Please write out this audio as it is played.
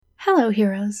Hello,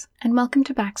 heroes, and welcome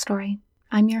to Backstory.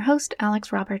 I'm your host,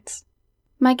 Alex Roberts.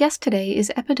 My guest today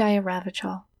is Epidaya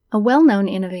Ravachol, a well-known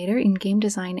innovator in game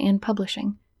design and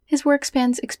publishing. His work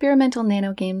spans experimental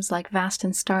nanogames like Vast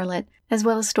and Starlit, as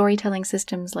well as storytelling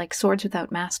systems like Swords Without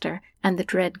Master and the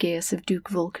Dread Geas of Duke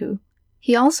Vulku.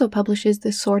 He also publishes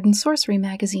the sword and sorcery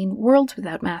magazine Worlds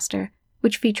Without Master,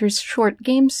 which features short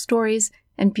games, stories,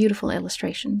 and beautiful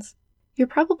illustrations. You're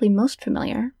probably most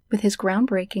familiar with his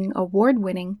groundbreaking,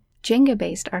 award-winning,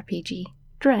 Jenga-based RPG,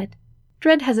 Dread.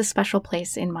 Dread has a special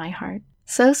place in my heart.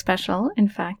 So special, in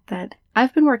fact, that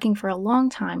I've been working for a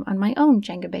long time on my own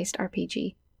Jenga-based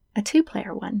RPG, a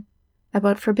 2-player one,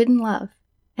 about forbidden love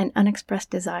and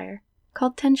unexpressed desire,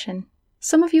 called Tension.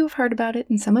 Some of you have heard about it,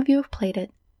 and some of you have played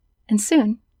it. And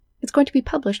soon, it's going to be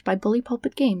published by Bully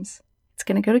Pulpit Games. It's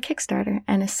going to go to Kickstarter,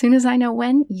 and as soon as I know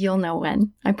when, you'll know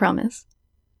when, I promise.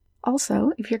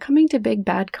 Also, if you're coming to Big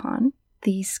Bad Con,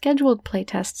 the scheduled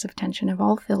playtests of Tension have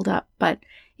all filled up, but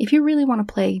if you really want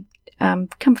to play,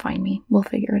 come find me. We'll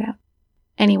figure it out.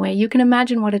 Anyway, you can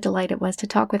imagine what a delight it was to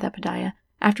talk with Epidaya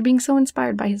after being so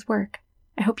inspired by his work.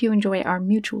 I hope you enjoy our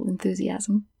mutual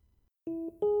enthusiasm.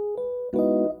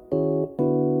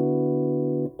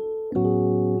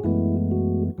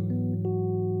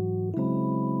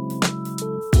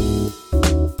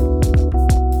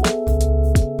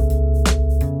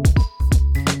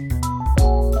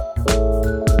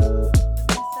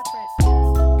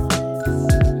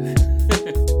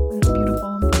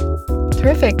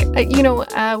 Terrific.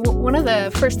 One of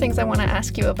the first things I want to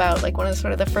ask you about, like one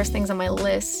of the first things on my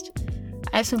list,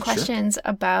 I have some questions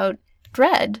about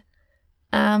Dread.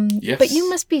 Yes. But you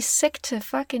must be sick to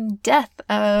fucking death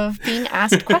of being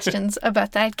asked questions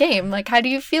about that game. Like, how do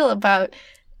you feel about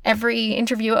every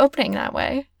interview opening that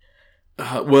way?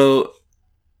 Well,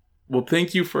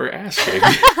 thank you for asking.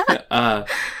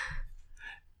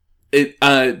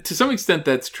 To some extent,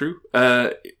 that's true.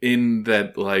 In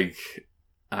that, like,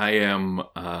 I'm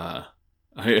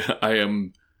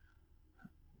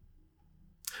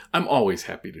always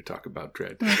happy to talk about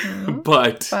Dread. Mm-hmm.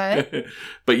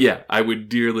 but yeah, I would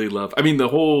dearly love, the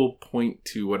whole point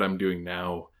to what I'm doing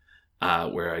now,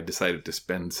 where I decided to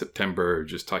spend September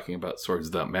just talking about Swords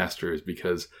Without Master is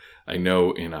because I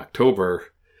know in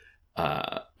October,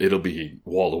 it'll be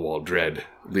wall-to-wall Dread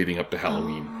leading up to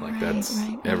Halloween.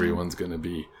 Right. Everyone's going to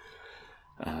be,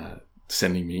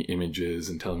 sending me images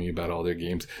and telling me about all their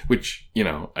games, which,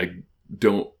 I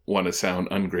don't want to sound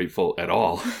ungrateful at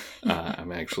all.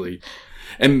 I'm actually,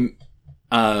 and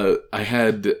I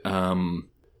had some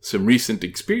recent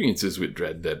experiences with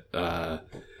Dread that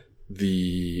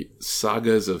the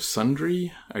Sagas of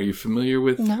Sundry. Are you familiar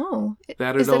with that at all?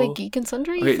 Is that a Geek and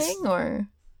Sundry thing, or?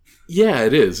 Yeah,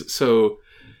 it is. So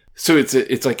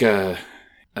it's like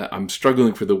I'm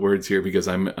struggling for the words here because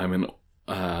I'm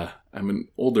an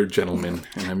older gentleman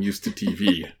and I'm used to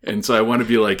TV. And so I want to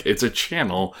be like, it's a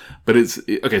channel, but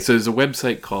okay. So there's a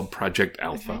website called Project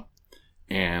Alpha. Okay.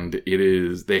 And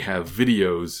they have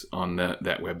videos on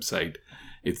that website.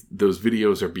 Those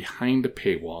videos are behind a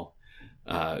paywall.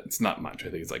 It's not much. I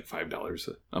think it's like $5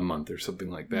 a month or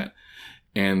something like that.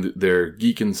 And they're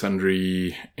Geek and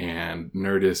Sundry and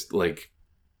Nerdist, like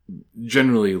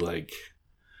generally like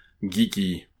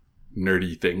geeky,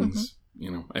 nerdy things.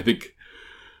 Mm-hmm. I think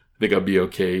I'll be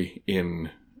okay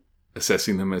in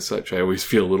assessing them as such. I always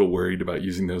feel a little worried about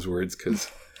using those words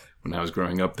because when I was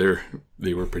growing up,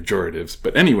 they were pejoratives.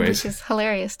 But anyways. Which is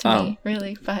hilarious to me,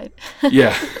 really. But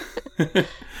yeah.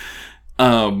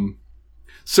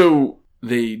 So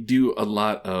they do a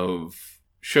lot of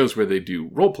shows where they do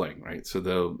role-playing, right? So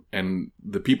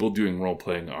the people doing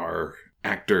role-playing are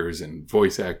actors and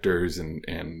voice actors and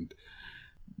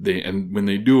when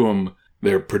they do them,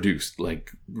 they're produced,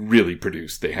 like really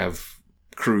produced. They have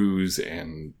crews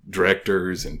and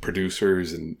directors and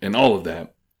producers and all of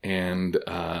that. And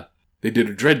they did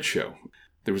a Dread show.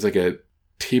 There was like a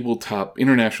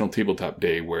international tabletop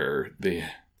day where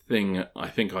I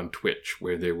think on Twitch,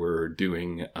 where they were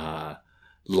doing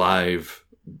live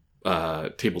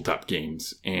tabletop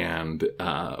games. And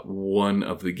one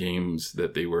of the games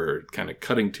that they were kind of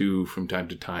cutting to from time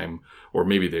to time, or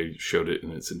maybe they showed it in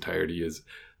its entirety,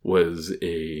 was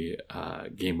a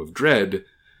game of Dread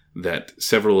that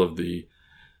several of the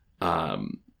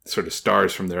sort of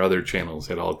stars from their other channels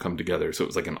had all come together. So it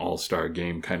was like an all-star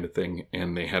game kind of thing.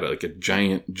 And they had like a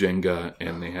giant Jenga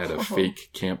and they had a fake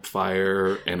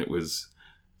campfire and it was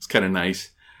kind of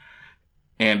nice.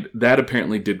 And that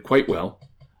apparently did quite well.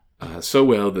 So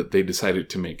well that they decided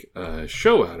to make a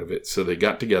show out of it. So they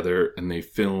got together and they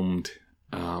filmed,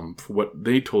 for what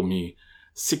they told me,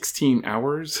 16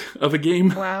 hours of a game.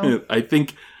 Wow. I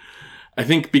think I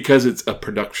think because it's a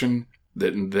production,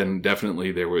 then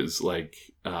definitely there was like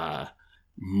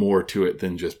more to it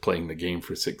than just playing the game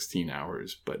for 16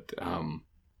 hours. But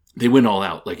they went all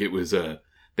out. Like it was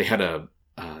they had a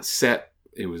set.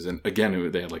 It was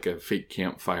they had like a fake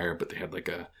campfire, but they had like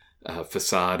a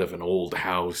facade of an old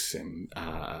house and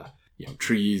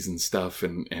trees and stuff,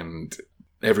 and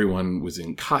everyone was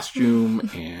in costume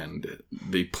and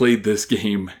they played this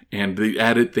game and they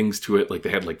added things to it. Like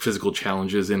they had like physical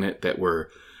challenges in it that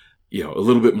were, a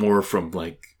little bit more from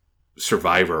like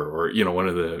Survivor or, one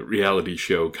of the reality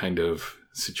show kind of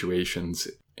situations,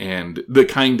 and the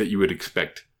kind that you would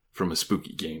expect from a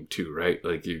spooky game too, right?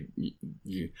 Like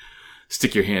you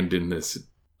stick your hand in this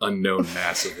unknown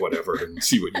mass of whatever and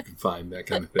see what you can find, that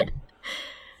kind of thing.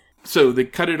 So they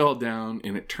cut it all down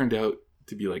and it turned out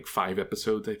to be like 5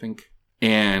 episodes, I think.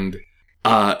 And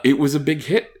it was a big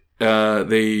hit.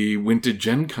 They went to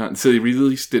Gen Con. So they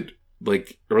released it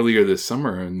like earlier this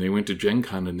summer, and they went to Gen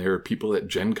Con, and there were people at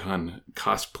Gen Con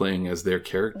cosplaying as their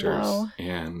characters. Wow.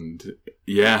 And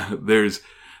yeah, there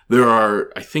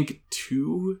are, I think,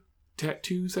 2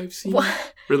 tattoos I've seen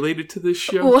related to this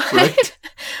show. What? Right?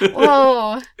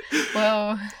 Whoa.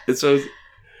 And so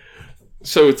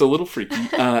it's a little freaky.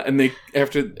 And they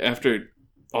after it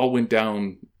all went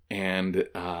down, and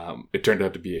it turned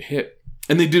out to be a hit.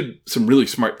 And they did some really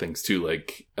smart things too.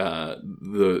 Like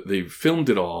they filmed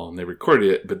it all and they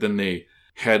recorded it, but then they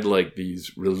had like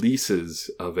these releases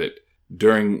of it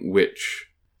during which,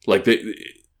 like,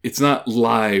 it's not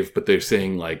live, but they're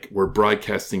saying like, we're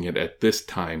broadcasting it at this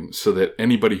time so that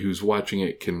anybody who's watching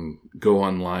it can go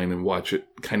online and watch it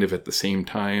kind of at the same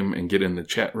time and get in the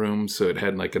chat room. So it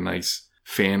had like a nice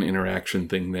fan interaction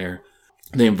thing there.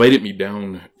 They invited me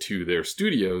down to their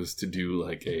studios to do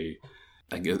like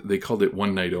I guess they called it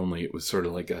One Night Only. It was sort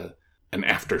of like an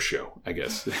after show, I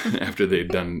guess, after they'd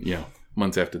done,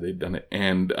 months after they'd done it.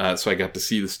 And so I got to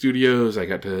see the studios. I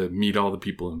got to meet all the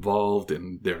people involved,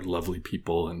 and they're lovely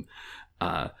people. And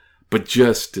but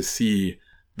just to see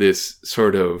this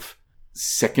sort of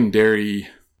secondary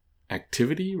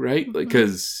activity, right? Mm-hmm.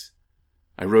 Because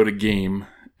I wrote a game,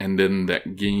 and then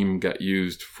that game got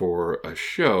used for a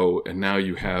show, and now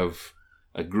you have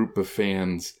a group of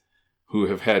fans who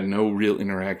have had no real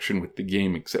interaction with the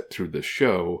game except through the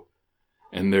show,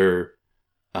 and they're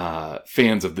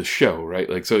fans of the show, right?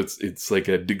 Like, so it's like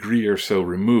a degree or so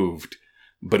removed,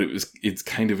 but it's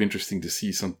kind of interesting to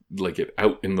see some like it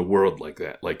out in the world like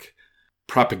that, like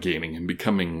propagating and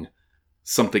becoming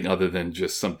something other than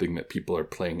just something that people are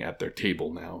playing at their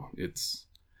table now. It's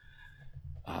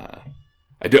I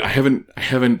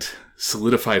haven't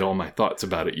solidified all my thoughts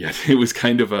about it yet. It was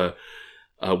kind of a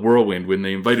whirlwind. When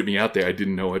they invited me out there, I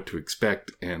didn't know what to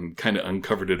expect, and kind of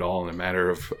uncovered it all in a matter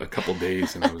of a couple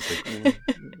days. And I was like,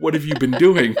 what have you been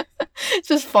doing?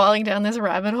 Just falling down this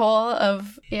rabbit hole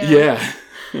of, yeah.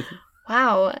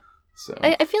 Wow. So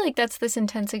I feel like that's this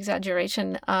intense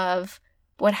exaggeration of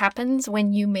what happens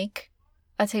when you make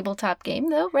a tabletop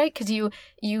game, though, right? Because you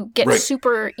get right.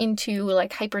 super into,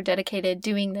 like, hyper dedicated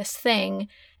doing this thing,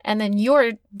 and then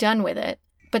you're done with it.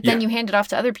 But then you hand it off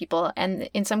to other people, and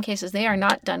in some cases, they are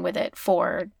not done with it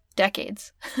for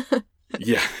decades.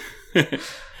 Yeah.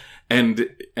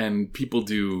 And people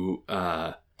do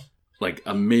like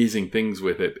amazing things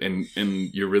with it,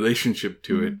 and your relationship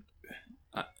to it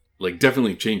like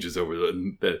definitely changes over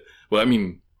the well, I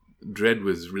mean, Dread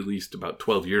was released about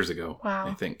 12 years ago. Wow.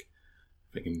 I think,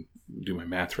 if I can do my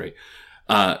math right.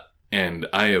 And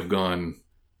I have gone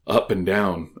up and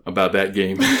down about that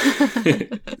game.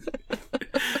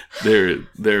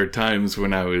 There are times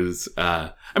when I was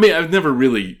I mean, I've never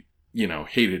really,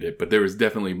 hated it, but there was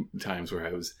definitely times where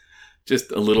I was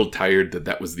just a little tired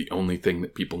that was the only thing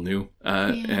that people knew.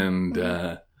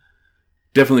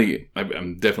 Definitely,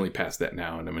 I'm definitely past that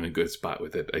now, and I'm in a good spot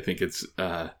with it. I think it's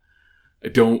I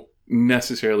don't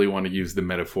necessarily want to use the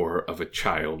metaphor of a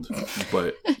child,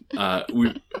 but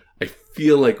I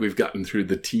feel like we've gotten through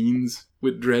the teens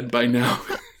with Dread by now.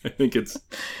 I think it's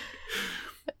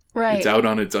right. It's out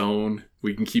on its own.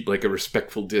 We can keep like a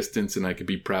respectful distance, and I can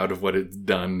be proud of what it's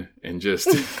done, and just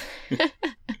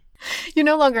you're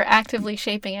no longer actively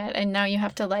shaping it, and now you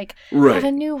have to like have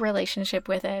a new relationship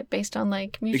with it based on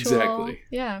like mutual. Exactly.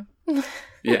 Yeah.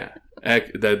 Yeah.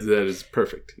 That is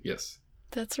perfect. Yes.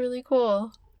 That's really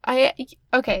cool.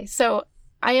 Okay, so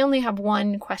I only have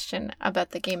one question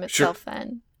about the game itself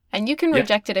then. And you can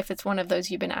reject it if it's one of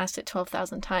those you've been asked it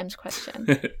 12,000 times question.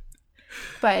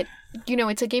 But,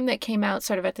 it's a game that came out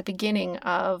sort of at the beginning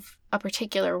of a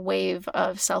particular wave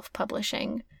of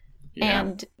self-publishing. Yeah.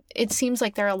 And it seems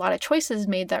like there are a lot of choices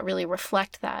made that really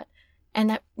reflect that. And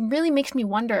that really makes me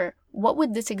wonder, what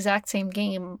would this exact same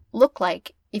game look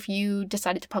like if you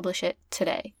decided to publish it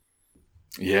today?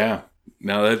 Yeah.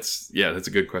 No, that's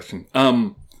a good question.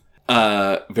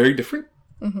 Very different.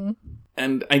 Mm-hmm.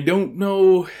 And I don't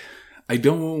know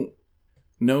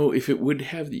if it would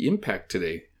have the impact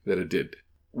today that it did.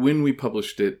 When we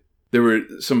published it, there were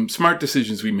some smart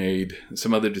decisions we made,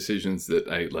 some other decisions that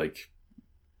I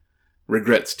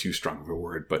regret's too strong of a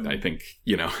word, but I think,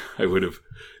 I would have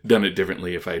done it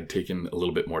differently if I had taken a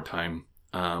little bit more time.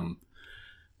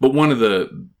 But one of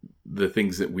the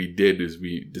things that we did is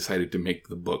we decided to make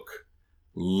the book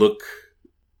look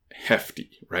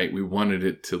hefty, right? We wanted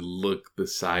it to look the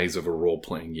size of a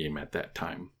role-playing game at that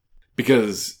time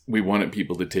because we wanted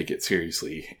people to take it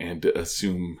seriously and to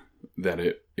assume that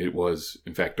it was,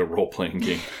 in fact, a role-playing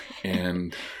game.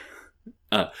 And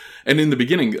in the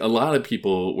beginning, a lot of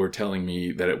people were telling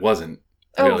me that it wasn't.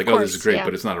 They're like, this is great,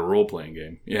 but it's not a role-playing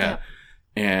game. Yeah.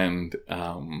 And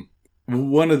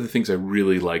one of the things I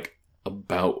really like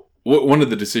about... One of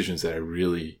the decisions that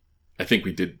I think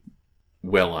we did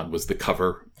well on was the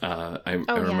cover. I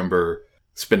remember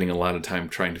spending a lot of time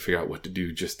trying to figure out what to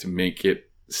do just to make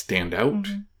it stand out.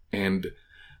 Mm-hmm. And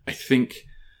I think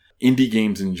indie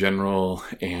games in general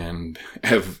and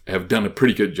have done a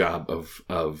pretty good job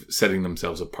of setting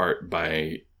themselves apart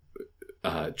by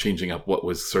changing up what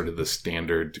was sort of the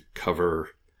standard cover.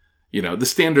 The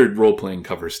standard role-playing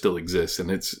cover still exists, and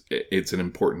it's an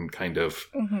important kind of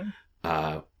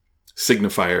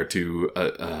signifier to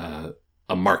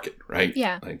a market, right?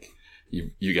 Yeah. Like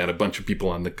you got a bunch of people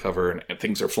on the cover and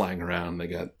things are flying around. They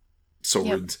got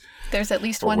swords. Yep. There's at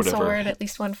least one sword, at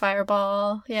least one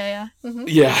fireball. Yeah. Mm-hmm.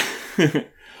 Yeah.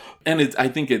 And I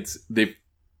think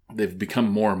they've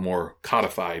become more and more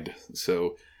codified.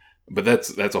 So, but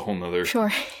that's a whole nother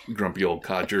grumpy old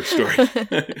codger story.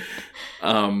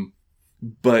 So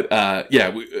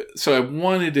I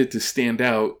wanted it to stand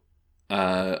out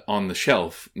on the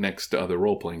shelf next to other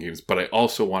role-playing games, but I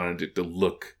also wanted it to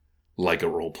look like a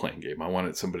role-playing game. I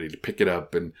wanted somebody to pick it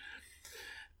up, and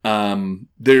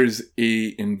there's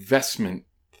a investment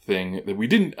thing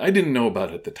that I didn't know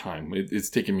about at the time. It's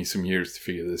taken me some years to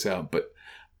figure this out, but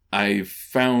I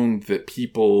found that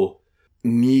people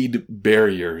need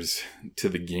barriers to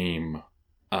the game.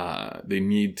 They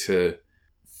need to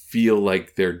feel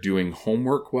like they're doing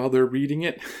homework while they're reading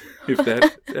it. If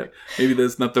that maybe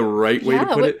that's not the right way to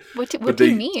put it. What do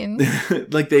you mean?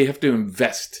 Like they have to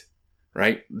invest,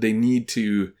 right? They need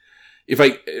to. If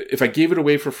I gave it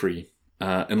away for free,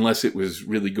 unless it was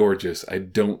really gorgeous, I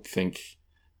don't think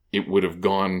it would have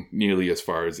gone nearly as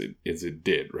far as it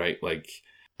did, right? Like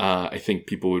I think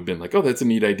people would have been like, "Oh, that's a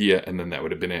neat idea," and then that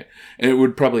would have been it, and it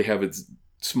would probably have its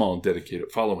small dedicated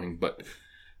following, but.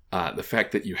 The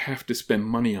fact that you have to spend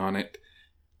money on it,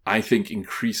 I think,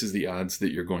 increases the odds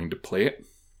that you're going to play it.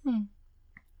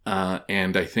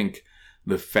 And I think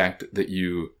the fact that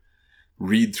you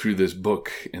read through this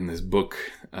book, and this book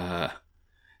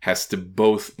has to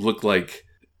both look like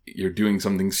you're doing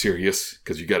something serious,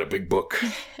 because you got a big book,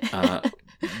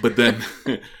 but then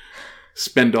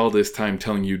spend all this time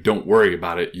telling you, don't worry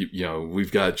about it,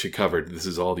 we've got you covered, this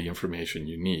is all the information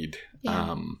you need.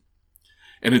 Yeah.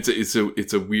 And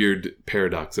it's a weird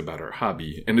paradox about our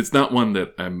hobby. And it's not one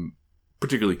that I'm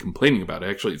particularly complaining about.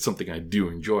 Actually, it's something I do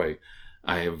enjoy.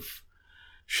 I have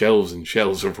shelves and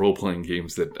shelves of role-playing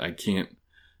games that I can't,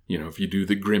 if you do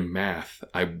the grim math,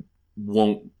 I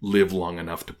won't live long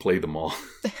enough to play them all.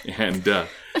 And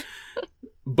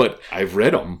but I've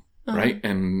read them, right?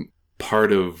 And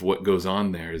part of what goes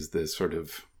on there is this sort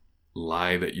of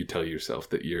lie that you tell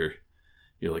yourself that you're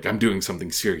like, I'm doing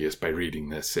something serious by reading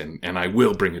this, and I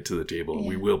will bring it to the table, and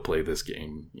we will play this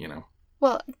game,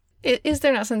 Well, is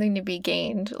there not something to be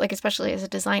gained, like especially as a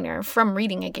designer, from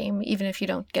reading a game, even if you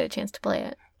don't get a chance to play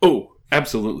it? Oh,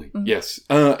 absolutely. Mm-hmm. Yes.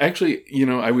 Actually,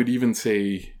 I would even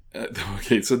say,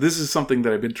 okay, so this is something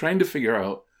that I've been trying to figure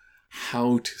out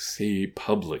how to say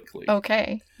publicly.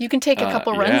 Okay. You can take a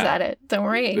couple runs at it. Don't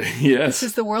worry. Yes. This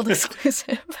is the world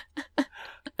exclusive.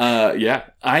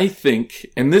 I think,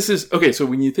 and this is, okay, so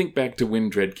when you think back to when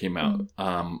Dread came out,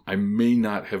 I may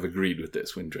not have agreed with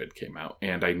this when Dread came out,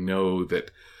 and I know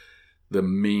that the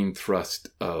main thrust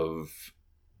of,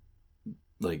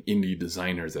 like, indie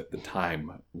designers at the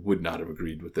time would not have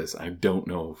agreed with this. I don't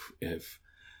know if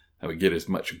I would get as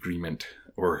much agreement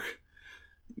or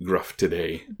gruff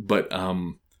today, but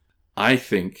I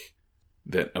think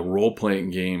that a role-playing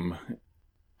game...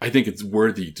 I think it's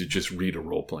worthy to just read a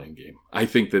role-playing game. I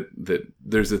think that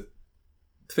there's a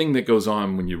thing that goes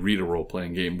on when you read a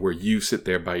role-playing game where you sit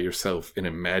there by yourself and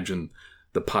imagine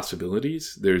the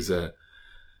possibilities. There's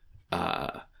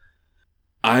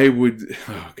I would,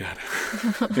 oh God,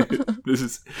 this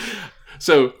is,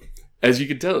 so as you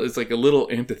can tell, it's like a little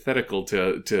antithetical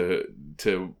to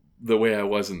the way I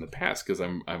was in the past, because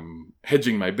I'm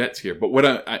hedging my bets here. But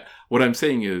what I'm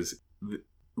saying is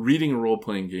reading a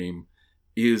role-playing game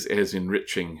is as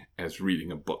enriching as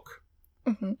reading a book.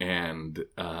 Mm-hmm. And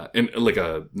like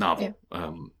a novel,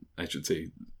 I should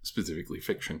say, specifically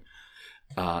fiction,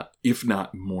 if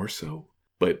not more so.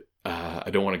 But I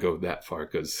don't want to go that far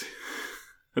because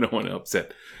I don't want to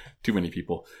upset too many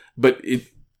people. But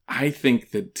I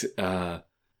think that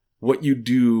what you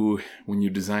do when you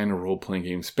design a role-playing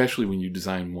game, especially when you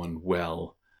design one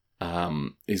well,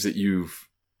 is that you've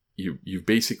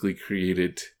basically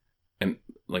created an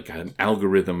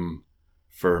algorithm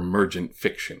for emergent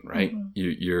fiction, right?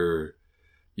 Mm-hmm.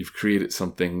 You've created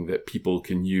something that people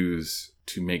can use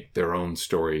to make their own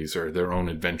stories or their own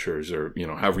adventures, or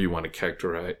however you want to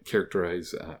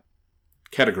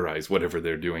categorize whatever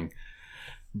they're doing.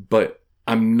 But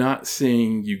I'm not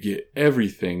saying you get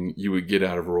everything you would get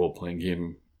out of a role-playing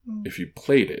game if you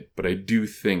played it, but I do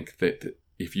think that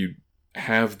if you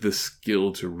have the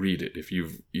skill to read it, if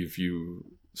you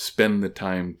spend the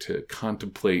time to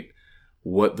contemplate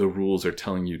what the rules are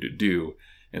telling you to do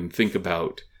and think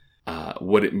about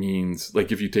what it means.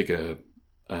 Like if you take an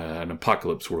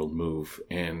Apocalypse World move,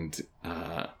 and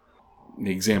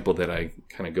the example that I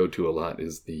kind of go to a lot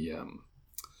is the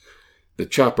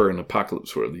Chopper in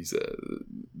Apocalypse World.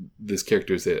 This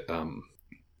character is a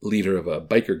leader of a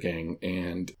biker gang,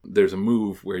 and there's a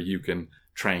move where you can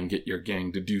try and get your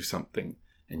gang to do something,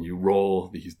 and you roll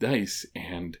these dice,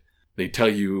 and they tell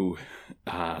you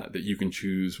that you can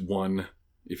choose one.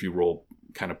 If you roll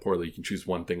kind of poorly, you can choose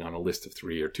one thing on a list of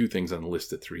 3 or 2 things on a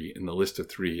list of 3. And the list of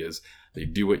 3 is they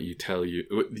do what you tell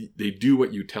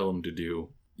them to do.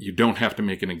 You don't have to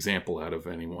make an example out of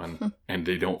anyone, and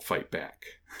they don't fight back.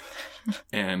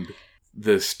 And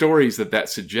the stories that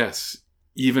suggests,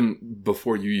 even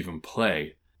before you even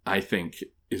play, I think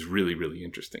is really, really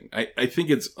interesting. I think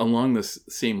it's along the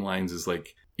same lines as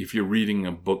like if you're reading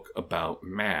a book about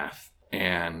math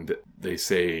and they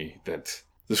say that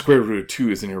the square root of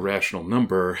 2 is an irrational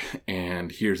number,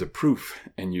 and here's a proof,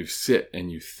 and you sit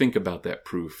and you think about that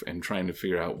proof and trying to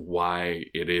figure out why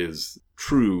it is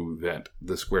true that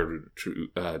the square root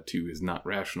of 2 is not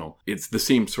rational. It's the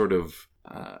same sort of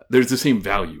there's the same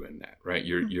value in that, right?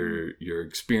 You're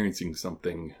experiencing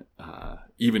something,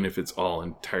 even if it's all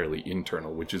entirely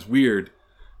internal, which is weird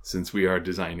since we are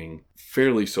designing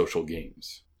fairly social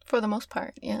games. For the most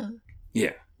part, yeah.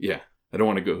 Yeah. I don't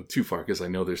want to go too far because I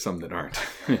know there's some that aren't.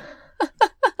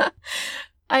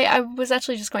 I was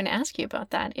actually just going to ask you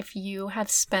about that, if you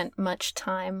have spent much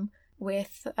time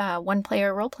with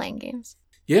one-player role-playing games.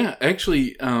 Yeah,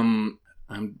 actually, I'm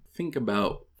thinking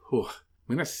about, I'm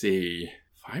going to say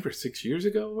 5 or 6 years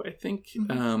ago, I think.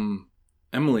 Mm-hmm.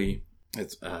 Emily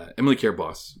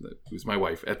Careboss, who's my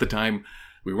wife. At the time,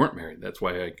 we weren't married. That's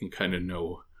why I can kind of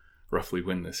know roughly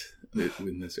when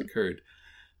this occurred.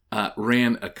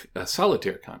 Ran a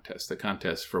solitaire contest, a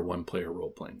contest for one-player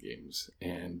role-playing games.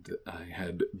 And I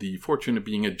had the fortune of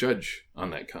being a judge on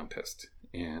that contest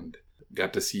and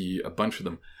got to see a bunch of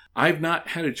them. I've not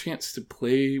had a chance to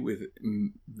play with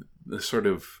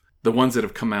the ones that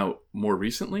have come out more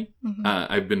recently. Mm-hmm.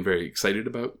 I've been very excited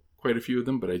about quite a few of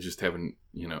them, but I just haven't,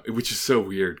 which is so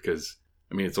weird because,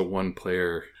 it's a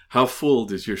one-player. How full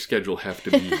does your schedule have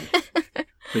to be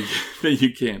that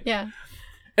you can't? Yeah.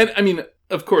 And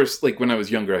of course, like when I was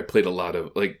younger, I played a lot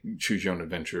of like Choose Your Own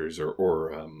Adventures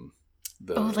or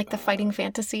the fighting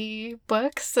fantasy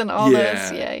books and all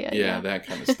those. Yeah, that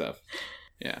kind of stuff.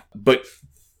 Yeah, but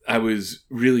I was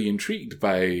really intrigued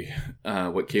by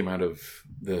what came out of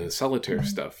the solitaire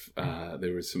stuff.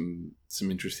 There was some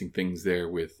interesting things there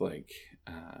with like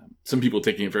some people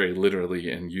taking it very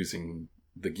literally and using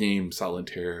the game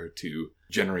solitaire to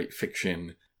generate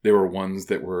fiction. There were ones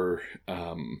that were,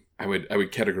 I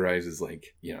would categorize as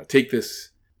like, take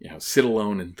this, sit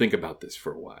alone and think about this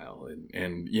for a while.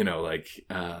 And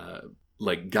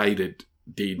like guided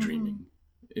daydreaming,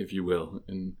 if you will.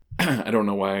 And I don't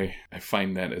know why I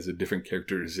find that as a different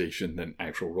characterization than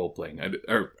actual role-playing.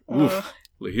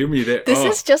 Hear me there. This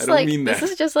is just like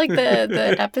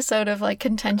the episode of like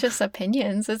contentious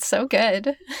opinions. It's so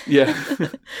good. Yeah.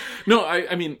 No,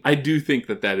 I do think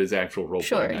that is actual role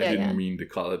playing. Sure, yeah, I didn't mean to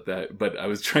call it that, but I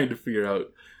was trying to figure out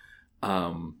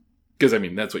because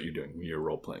that's what you're doing when you're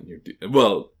role playing.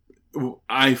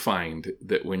 I find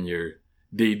that when you're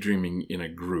daydreaming in a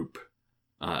group,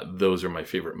 those are my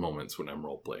favorite moments when I'm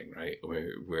role playing. Right,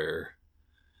 where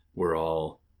we're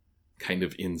all kind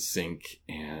of in sync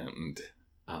and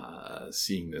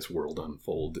seeing this world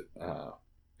unfold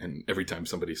And every time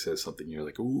somebody says something, you're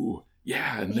like, ooh,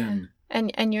 yeah. And then.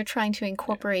 And you're trying to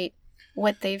incorporate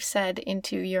what they've said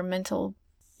into your mental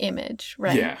image,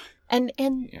 right? Yeah. And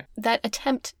that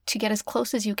attempt to get as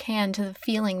close as you can to the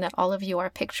feeling that all of you are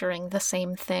picturing the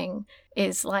same thing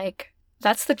is like,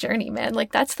 that's the journey, man.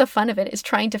 Like, that's the fun of it, is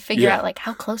trying to figure out, like,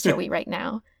 how close are we right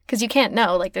now? Because you can't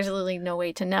know. Like, there's literally no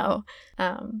way to know.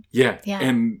 Yeah.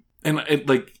 And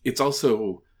like, it's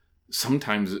also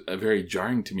sometimes very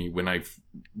jarring to me when I've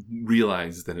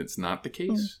realized that it's not the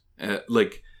case.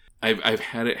 Like, I've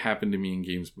had it happen to me in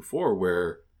games before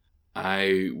where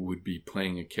I would be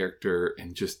playing a character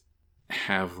and just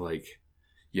have, like,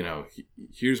 you know,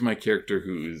 here's my character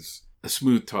who's a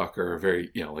smooth talker, a very,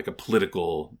 you know, like a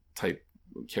political type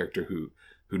character who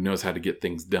knows how to get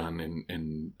things done,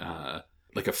 and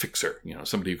like a fixer, you know,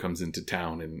 somebody who comes into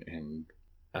town and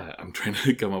I'm trying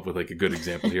to come up with like a good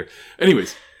example here.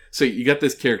 Anyways, so you got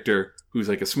this character who's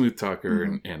like a smooth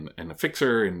talker and a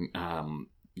fixer, and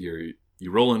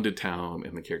you roll into town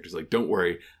and the character's like, don't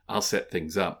worry, I'll set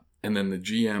things up. And then the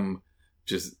GM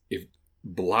just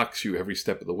blocks you every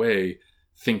step of the way,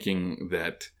 thinking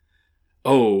that,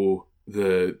 oh,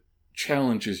 the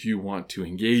challenges you want to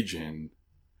engage in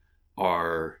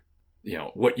are, you know,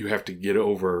 what you have to get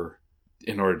over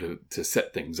in order to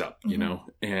set things up, you know?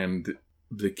 And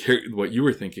what you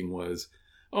were thinking was,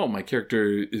 oh, my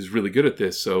character is really good at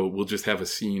this, so we'll just have a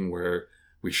scene where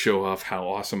we show off how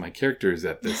awesome my character is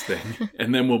at this thing,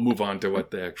 and then we'll move on to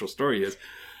what the actual story is.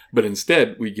 But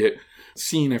instead, we get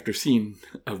scene after scene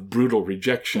of brutal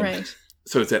rejection. Right.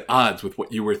 So it's at odds with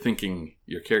what you were thinking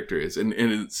your character is. And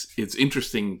it's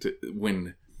interesting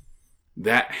when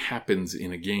that happens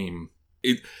in a game.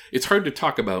 It's hard to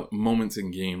talk about moments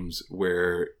in games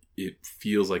where it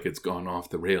feels like it's gone off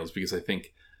the rails, because I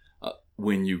think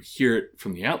when you hear it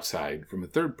from the outside, from a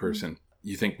third person,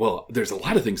 you think, well, there's a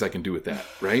lot of things I can do with that,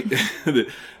 right?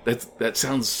 That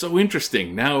sounds so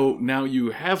interesting. Now you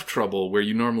have trouble where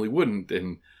you normally wouldn't.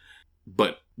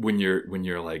 But when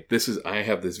you're like, I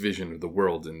have this vision of the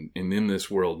world, and in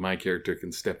this world, my character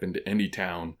can step into any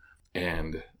town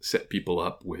and set people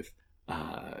up with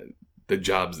the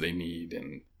jobs they need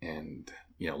and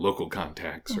you know, local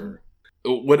contacts or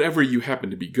whatever you happen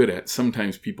to be good at.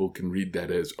 Sometimes people can read that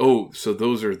as, oh, so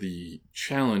those are the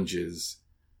challenges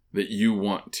that you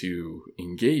want to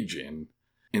engage in,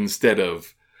 instead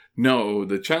of, no,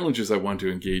 the challenges I want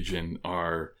to engage in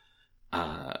are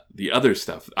the other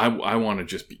stuff. I want to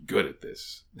just be good at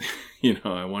this. You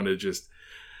know, I want to just,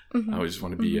 I just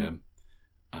want to be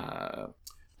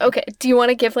Okay, do you want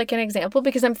to give like an example?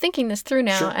 Because I'm thinking this through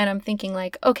now, Sure. and I'm thinking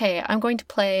like, okay, I'm going to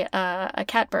play a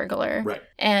cat burglar. Right.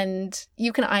 And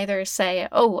you can either say,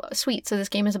 oh, sweet, so this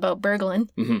game is about burgling,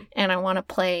 and I want to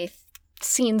play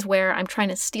scenes where I'm trying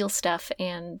to steal stuff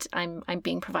and I'm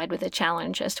being provided with a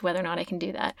challenge as to whether or not I can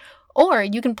do that. Or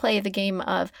you can play the game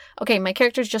of, okay, my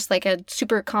character's just like a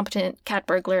super competent cat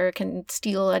burglar, can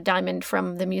steal a diamond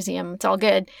from the museum, it's all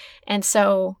good. And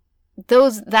so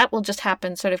that will just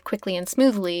happen sort of quickly and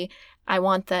smoothly. I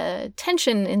want the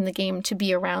tension in the game to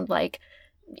be around like,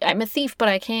 I'm a thief, but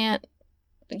I can't,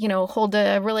 you know, hold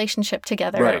a relationship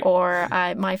together, right. Or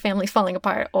my family's falling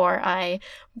apart, or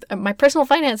my personal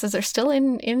finances are still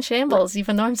in shambles,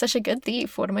 even though I'm such a good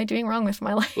thief. What am I doing wrong with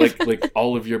my life? like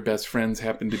all of your best friends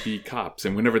happen to be cops,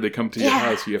 and whenever they come to your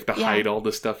house, you have to hide all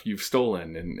the stuff you've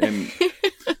stolen, and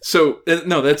so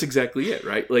no, that's exactly it,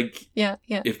 right? Like,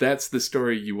 if that's the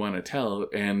story you want to tell,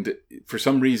 and for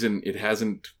some reason it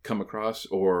hasn't come across,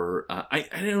 or I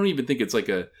don't even think it's like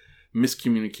a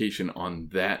miscommunication on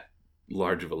that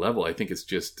large of a level. I think it's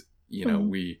just, you know,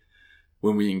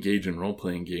 when we engage in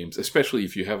role-playing games, especially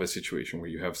if you have a situation where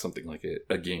you have something like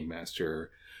a game master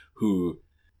who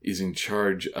is in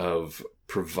charge of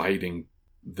providing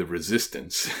the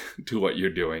resistance to what you're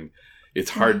doing, it's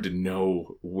hard to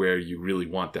know where you really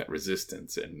want that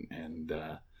resistance, and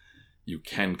you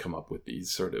can come up with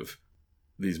these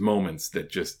moments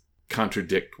that just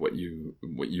contradict what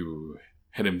you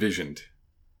had envisioned,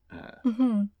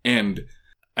 and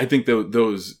I think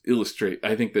those illustrate.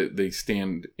 I think that they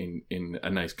stand in a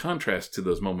nice contrast to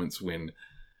those moments when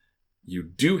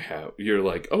you're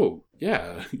like, oh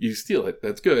yeah, you steal it,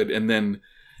 that's good, and then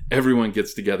everyone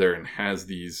gets together and has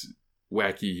these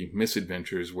wacky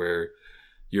misadventures where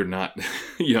you're not,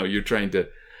 you know, you're trying to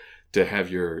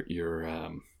have your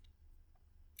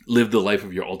live the life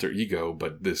of your alter ego,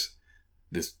 but this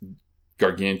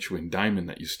gargantuan diamond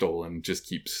that you stole and just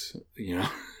keeps, you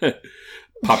know,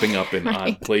 popping up in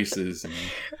odd places. And...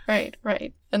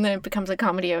 Right. And then it becomes a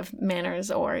comedy of manners,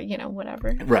 or, you know,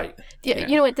 whatever. Right. Yeah.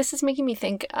 You know what? This is making me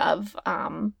think of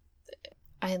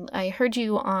I heard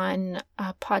you on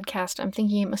a podcast. I'm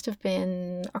thinking it must have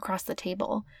been Across the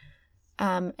Table.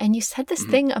 And you said this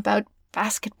thing about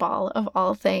basketball, of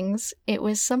all things. It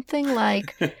was something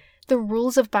like the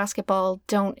rules of basketball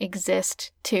don't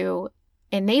exist to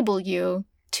enable you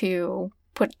to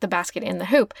put the basket in the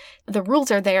hoop. The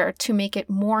rules are there to make it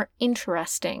more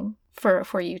interesting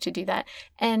for you to do that.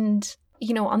 And,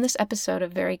 on this episode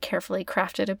of very carefully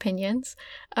crafted opinions,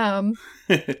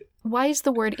 why is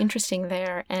the word interesting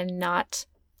there and not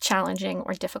challenging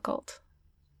or difficult?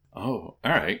 Oh, all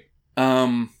right.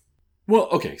 Well,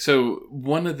 okay. So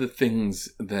one of the things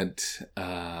that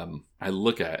I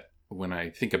look at when I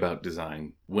think about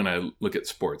design, when I look at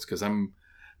sports, because I'm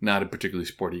not a particularly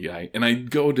sporty guy, and I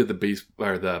go to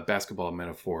the basketball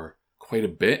metaphor quite a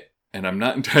bit, and I'm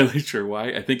not entirely sure why.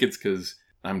 I think it's because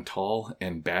I'm tall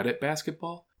and bad at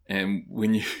basketball, and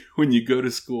when you go to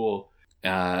school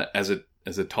as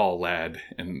a tall lad,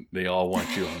 and they all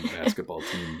want you on the basketball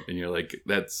team, and you're like,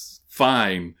 that's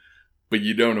fine, but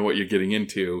you don't know what you're getting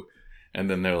into. And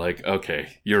then they're like,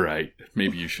 okay, you're right.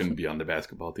 Maybe you shouldn't be on the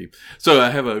basketball team. So I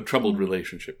have a troubled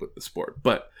relationship with the sport.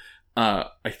 But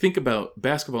I think about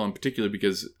basketball in particular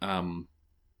because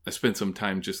I spent some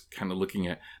time just kind of looking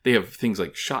at, they have things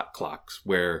like shot clocks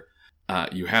where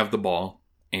you have the ball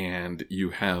and you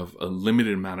have a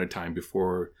limited amount of time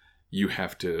before you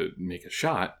have to make a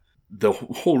shot. The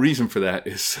whole reason for that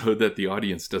is so that the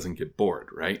audience doesn't get bored,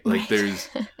 right? Like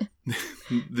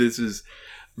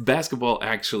basketball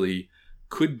actually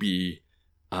could be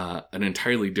an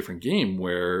entirely different game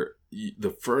where the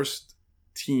first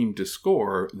team to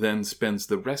score then spends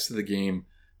the rest of the game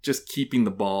just keeping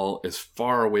the ball as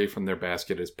far away from their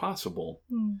basket as possible.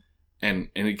 And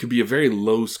it could be a very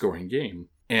low scoring game.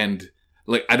 And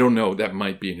like, I don't know, that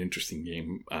might be an interesting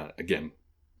game. Again,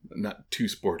 not too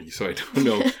sporty, so I don't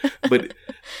know. But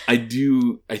I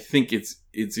think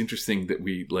it's interesting that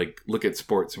we like look at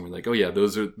sports and we're like, oh yeah,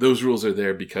 those rules are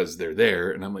there because they're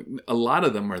there. And I'm like, a lot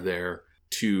of them are there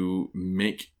to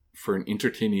make for an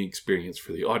entertaining experience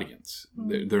for the audience.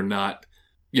 They're not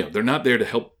there to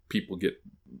help people get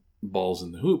balls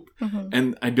in the hoop.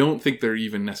 And I don't think they're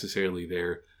even necessarily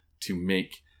there to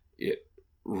make it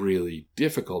really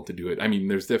difficult to do it. I mean,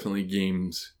 there's definitely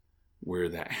games where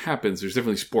that happens. There's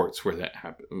definitely sports where that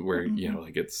happens, where,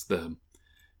 like it's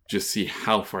just see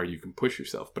how far you can push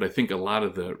yourself. But I think a lot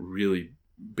of the really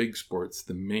big sports,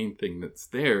 the main thing that's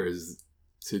there is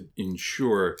to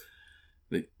ensure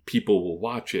that people will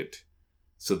watch it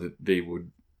so that they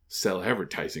would sell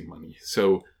advertising money.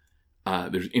 So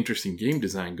there's interesting game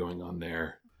design going on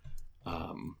there.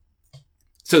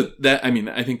 So that, I mean,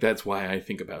 I think that's why I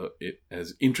think about it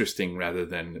as interesting rather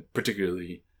than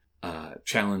particularly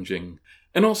challenging.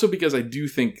 And also because I do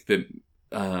think that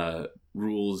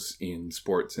rules in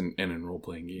sports and in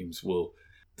role-playing games will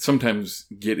sometimes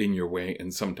get in your way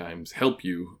and sometimes help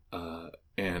you.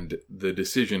 And the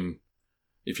decision,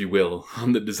 if you will,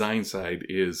 on the design side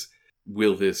is,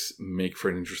 will this make for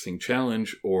an interesting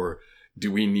challenge, or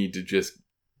do we need to just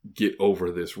get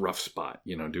over this rough spot?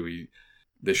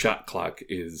 The shot clock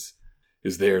is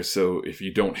there, so if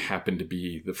you don't happen to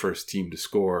be the first team to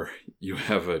score, you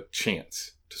have a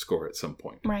chance to score at some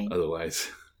point. Right. Otherwise,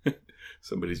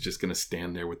 somebody's just going to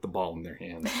stand there with the ball in their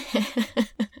hands.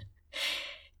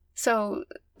 So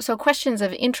questions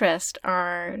of interest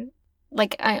are,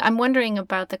 like, I'm wondering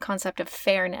about the concept of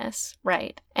fairness,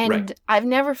 right? And right. I've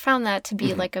never found that to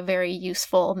be like a very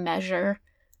useful measure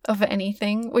of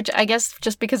anything, which I guess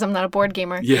just because I'm not a board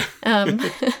gamer. Yeah.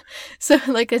 So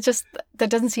like, it's just, that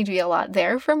doesn't seem to be a lot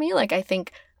there for me. Like, I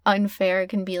think unfair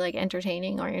can be like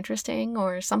entertaining or interesting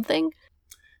or something.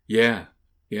 Yeah.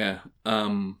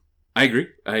 I agree.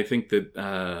 I think that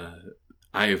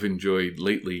I have enjoyed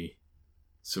lately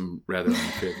some rather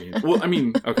unfair games. Well, I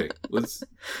mean, okay,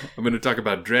 I'm going to talk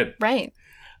about Dread. Right.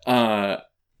 The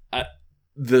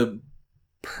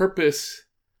purpose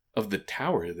of the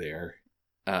tower there,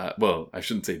 well, I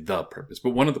shouldn't say the purpose,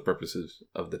 but one of the purposes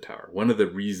of the tower, one of the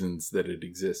reasons that it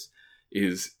exists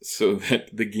is so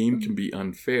that the game can be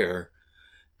unfair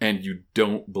and you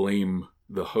don't blame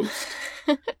the host.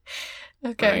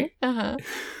 Okay. Right? Uh-huh.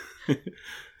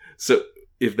 So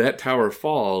if that tower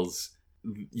falls,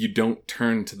 you don't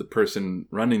turn to the person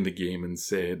running the game and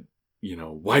say,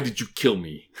 why did you kill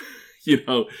me?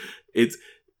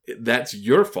 That's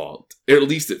your fault. Or at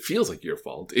least it feels like your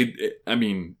fault. I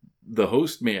mean, the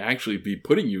host may actually be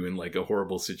putting you in like a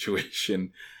horrible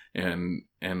situation and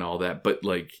all that, but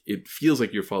like it feels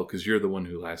like your fault because you're the one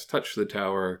who last touched the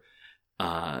tower.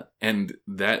 And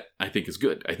that I think is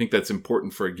good. I think that's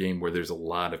important for a game where there's a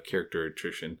lot of character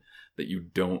attrition, that you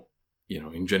don't,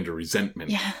 engender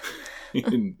resentment. Yeah.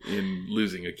 in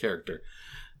losing a character.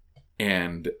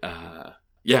 And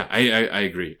yeah, I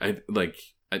agree. I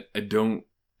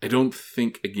don't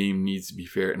think a game needs to be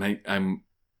fair, and I'm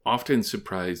often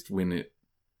surprised when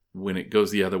it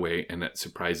goes the other way, and that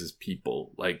surprises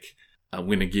people. Like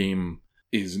when a game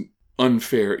is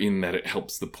unfair in that it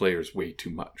helps the players way too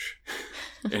much,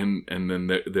 and then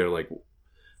they're like,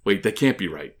 wait, that can't be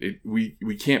right.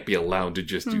 We can't be allowed to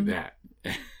just do that.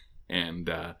 And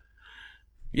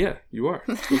yeah, you are.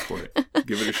 Go for it.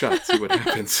 Give it a shot. See what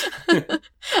happens.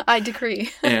 I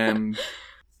decree. And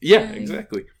yeah,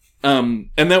 exactly. And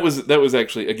that was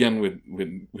actually, again,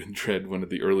 with Dread, one of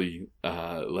the early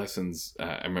lessons.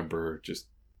 I remember just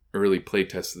early play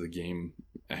tests of the game.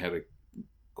 I had a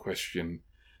question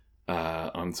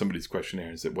on somebody's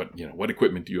questionnaire. Is that what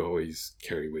equipment do you always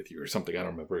carry with you, or something? I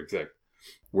don't remember exact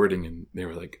wording. And they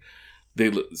were like, they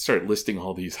started listing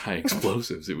all these high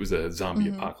explosives. It was a zombie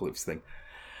apocalypse thing.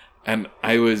 And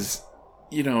I was,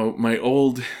 my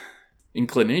old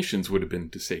inclinations would have been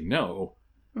to say no,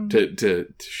 to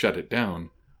shut it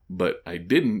down, but I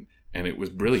didn't, and it was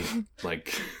brilliant.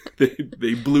 Like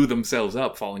they blew themselves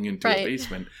up falling into a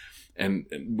basement, and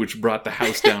which brought the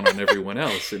house down on everyone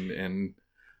else. And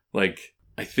like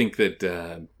I think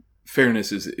that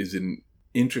fairness is an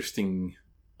interesting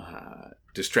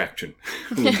distraction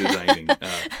when designing.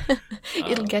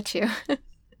 It'll get you.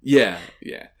 Yeah.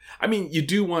 I mean,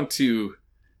 you want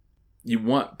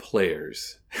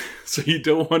players, so you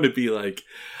don't want to be like,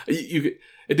 it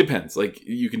depends. Like,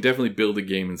 you can definitely build a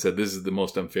game and say, this is the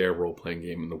most unfair role-playing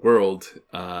game in the world.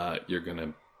 You're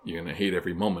gonna hate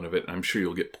every moment of it. I'm sure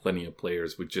you'll get plenty of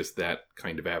players with just that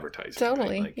kind of advertising.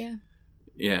 Totally, right? Like, yeah.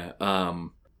 Yeah,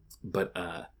 but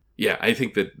yeah, I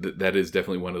think that is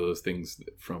definitely one of those things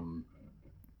from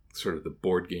sort of the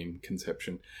board game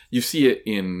conception. You see it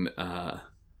in,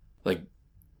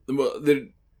 there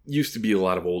used to be a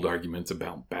lot of old arguments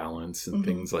about balance and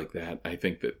things like that. I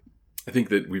think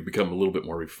that we've become a little bit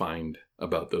more refined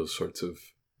about those sorts of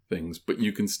things, but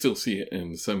you can still see it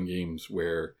in some games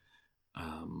where,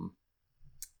 I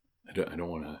don't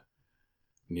want to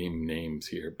name names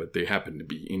here, but they happen to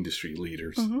be industry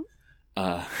leaders.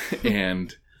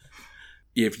 And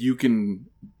if you can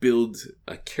build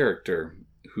a character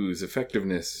whose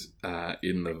effectiveness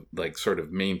in the like sort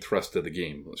of main thrust of the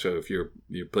game. So if you're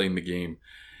playing the game,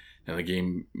 and the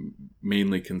game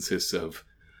mainly consists of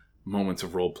moments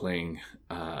of role playing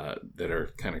that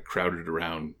are kind of crowded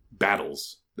around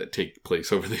battles that take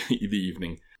place over the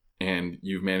evening, and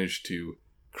you've managed to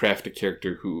craft a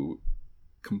character who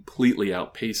completely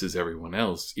outpaces everyone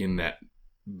else in that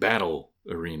battle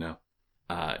arena,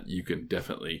 you can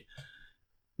definitely.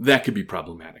 That could be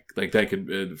problematic. Like that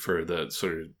could, for the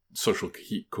sort of social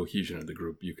cohesion of the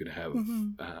group, you could have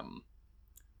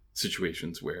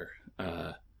situations where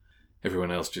everyone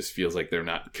else just feels like they're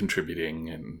not contributing,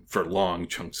 and for long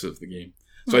chunks of the game.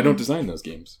 So I don't design those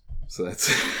games. So that's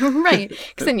right,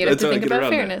 because then you'd have to think about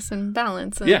fairness and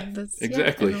balance. And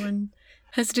exactly. Yeah, everyone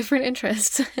has different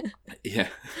interests. Yeah.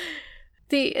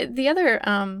 The other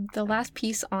the last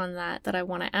piece on that I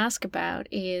want to ask about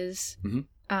is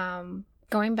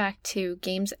going back to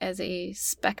games as a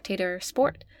spectator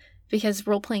sport, because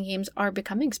role-playing games are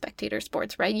becoming spectator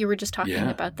sports, right? You were just talking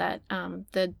about that,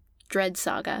 the Dread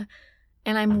Saga.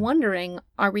 And I'm wondering,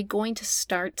 are we going to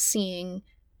start seeing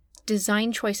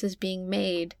design choices being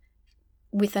made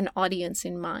with an audience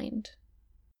in mind?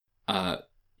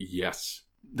 Yes.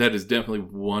 That is definitely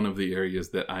one of the areas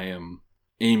that I am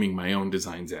aiming my own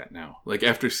designs at now. Like,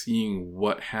 after seeing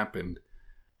what happened.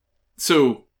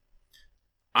 So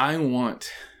I want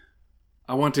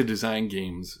to design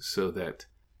games so that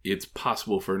it's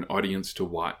possible for an audience to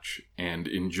watch and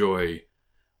enjoy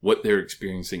what they're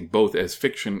experiencing, both as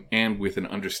fiction and with an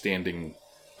understanding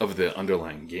of the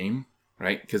underlying game,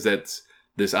 right? Because that's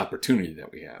this opportunity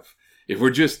that we have. If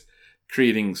we're just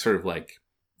creating sort of like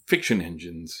fiction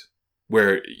engines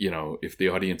where, if the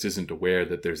audience isn't aware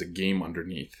that there's a game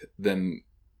underneath, then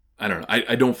I don't know.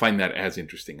 I don't find that as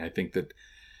interesting. I think that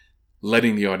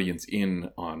letting the audience in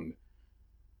on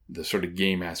the sort of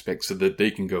game aspect so that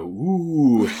they can go,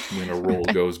 ooh, when a roll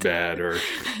goes bad, or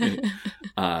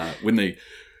when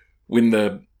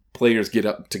the players get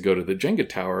up to go to the Jenga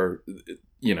tower,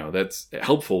 that's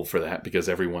helpful for that, because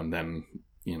everyone then,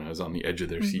 is on the edge of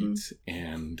their seats.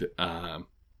 And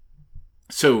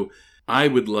so I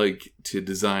would like to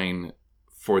design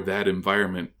for that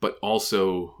environment, but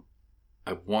also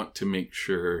I want to make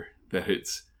sure that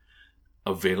it's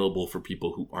available for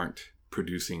people who aren't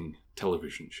producing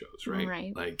television shows, right?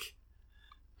 Right. Like,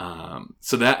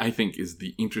 so that I think is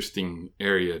the interesting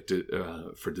area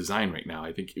for design right now.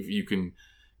 I think if you can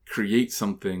create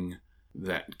something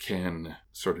that can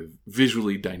sort of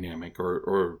visually dynamic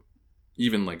or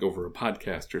even like over a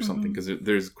podcast or something, because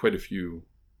there's quite a few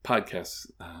podcasts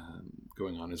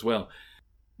going on as well,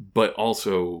 but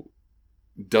also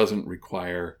doesn't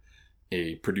require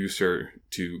a producer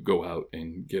to go out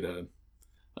and get a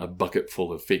bucket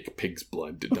full of fake pig's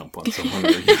blood to dump on someone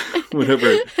or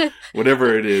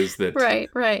whatever it is that right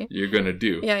you're going to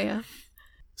do. Yeah.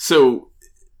 So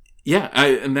yeah,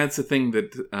 and that's the thing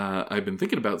that I've been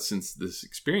thinking about since this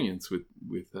experience with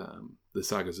the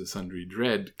Sagas of Sundry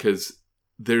Dread, because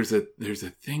there's a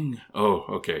thing. Oh,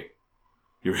 okay.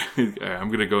 I'm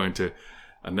going to go into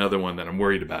another one that I'm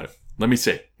worried about. Let me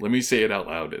say it out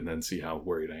loud and then see how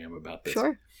worried I am about this.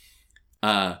 Sure.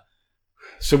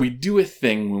 So we do a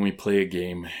thing when we play a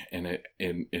game, and it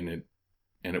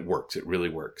works. It really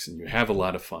works, and you have a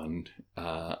lot of fun,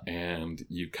 and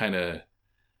you kind of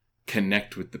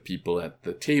connect with the people at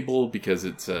the table because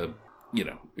it's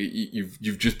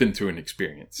you've just been through an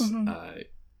experience,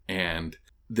 and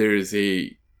there's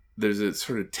a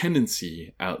sort of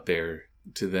tendency out there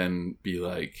to then be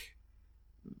like,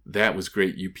 that was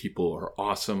great, you people are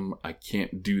awesome, I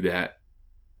can't do that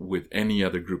with any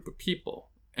other group of people,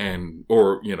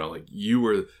 or like you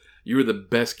were the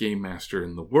best game master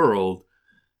in the world,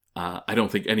 I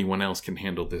don't think anyone else can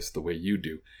handle this the way you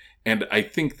do. And I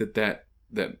think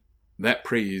that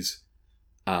praise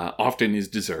often is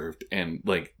deserved, and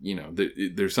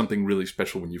there's something really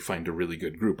special when you find a really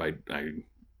good group.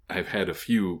 I've had a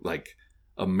few like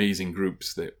amazing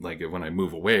groups that, like, when I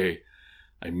move away,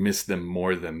 I miss them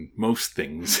more than most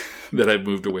things that I've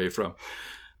moved away from.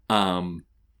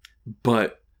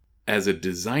 But as a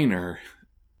designer,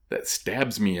 that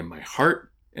stabs me in my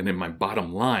heart and in my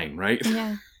bottom line, right?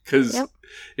 Yeah. Because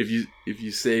if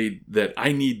you say that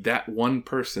I need that one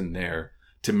person there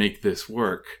to make this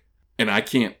work, and I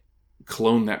can't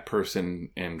clone that person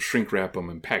and shrink wrap them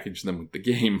and package them with the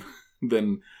game,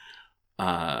 then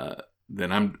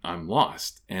I'm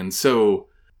lost. And so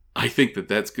I think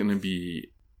that's going to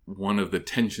be one of the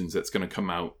tensions that's going to come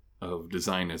out of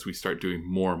design as we start doing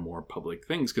more and more public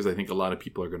things, because I think a lot of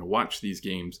people are going to watch these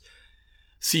games,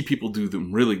 see people do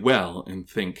them really well, and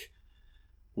think,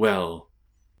 well,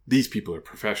 these people are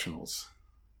professionals,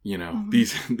 they're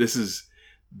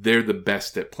the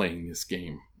best at playing this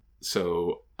game,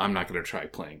 so I'm not going to try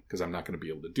playing because I'm not going to be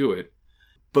able to do it.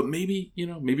 But maybe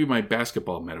my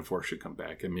basketball metaphor should come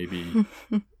back, and maybe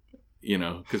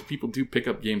because people do pick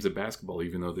up games of basketball,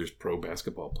 even though there's pro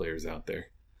basketball players out there.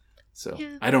 So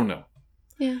I don't know.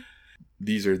 Yeah,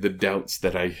 these are the doubts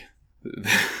that I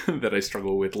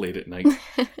struggle with late at night.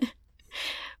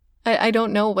 I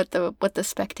don't know what the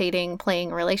spectating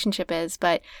playing relationship is,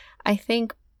 but I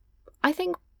think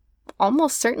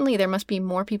almost certainly there must be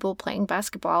more people playing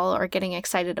basketball or getting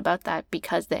excited about that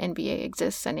because the NBA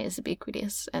exists and is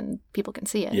ubiquitous and people can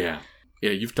see it. Yeah,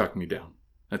 you've talked me down.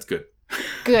 That's good.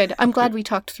 Good. I'm glad we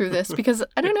talked through this, because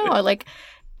I don't know, like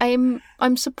I'm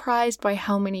surprised by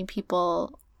how many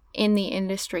people in the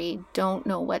industry don't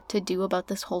know what to do about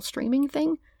this whole streaming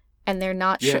thing, and they're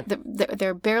not sure.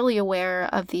 They're barely aware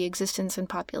of the existence and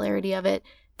popularity of it.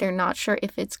 They're not sure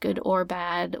if it's good or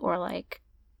bad, or like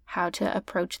how to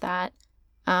approach that.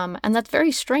 And that's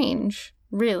very strange,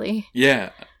 really. Yeah.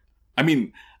 I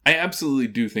mean, I absolutely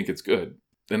do think it's good.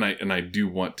 And I do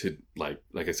want to, like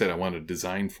I said, I want to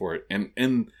design for it.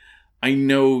 And I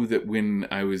know that when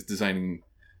I was designing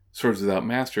Swords Without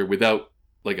Master,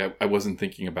 I wasn't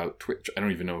thinking about Twitch. I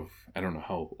don't know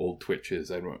how old Twitch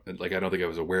is. I don't think I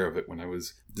was aware of it when I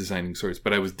was designing Swords,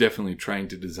 but I was definitely trying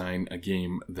to design a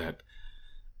game that,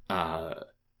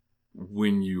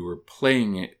 when you were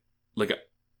playing it, like,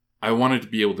 I wanted to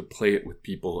be able to play it with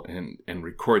people and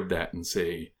record that and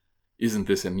say, isn't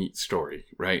this a neat story,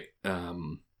 right?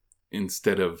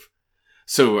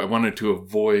 So I wanted to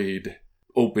avoid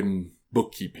open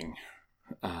bookkeeping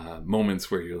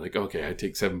moments where you're like, okay, I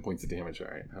take 7 points of damage. All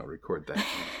right, I'll record that.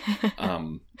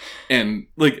 And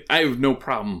like, I have no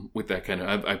problem with that kind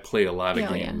of, I play a lot of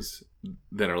games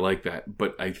that are like that,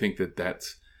 but I think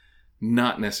that's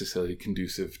not necessarily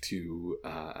conducive to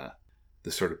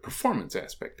the sort of performance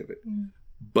aspect of it.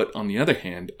 But on the other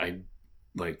hand, I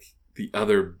like, the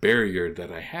other barrier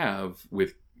that I have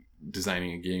with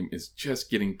designing a game is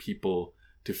just getting people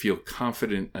to feel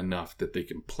confident enough that they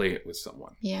can play it with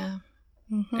someone. Yeah.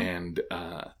 Mm-hmm. And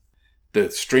the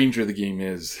stranger the game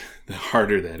is, the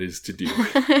harder that is to do.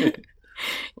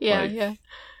 Yeah.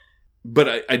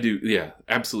 But I do,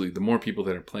 absolutely. The more people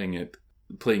that are playing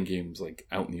games like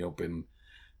out in the open,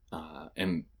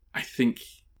 and I think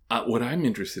what I'm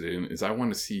interested in is I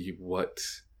want to see what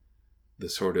the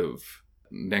sort of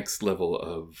next level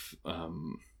of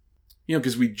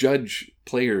because we judge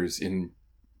players in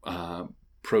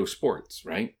pro sports,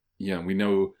 right? We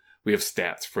know we have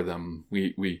stats for them.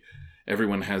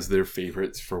 Everyone has their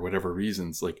favorites for whatever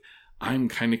reasons. Like, I'm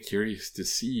kind of curious to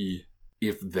see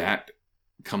if that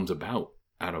comes out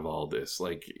of all this.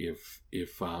 Like, if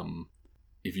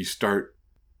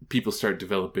people start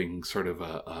developing sort of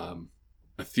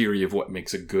a theory of what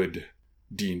makes a good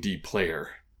D&D player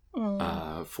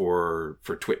for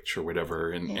Twitch or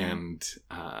whatever, and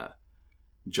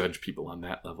judge people on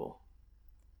that level.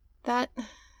 That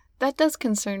does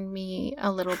concern me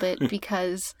a little bit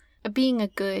because being a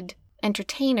good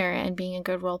entertainer and being a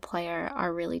good role player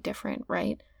are really different,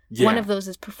 right? Yeah. One of those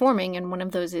is performing, and one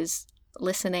of those is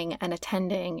listening and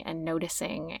attending and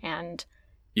noticing and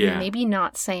maybe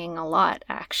not saying a lot,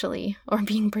 actually, or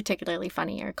being particularly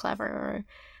funny or clever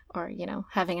or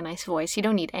having a nice voice. You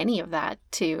don't need any of that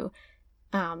to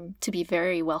be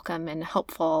very welcome and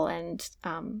helpful and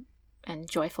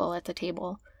joyful at the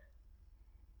table.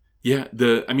 Yeah,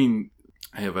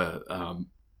 I have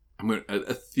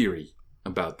a theory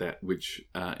about that, which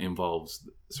involves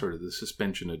sort of the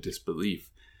suspension of disbelief,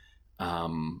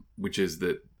 which is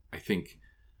that I think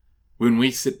when we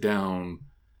sit down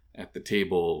at the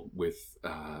table with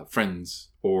friends,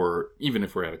 or even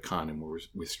if we're at a con and we're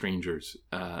with strangers,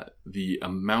 the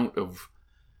amount of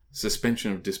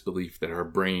suspension of disbelief that our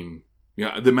brain,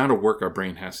 the amount of work our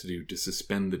brain has to do to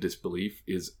suspend the disbelief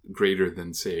is greater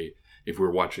than, say, if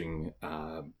we're watching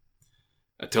a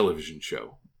television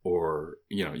show. Or,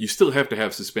 you still have to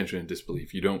have suspension of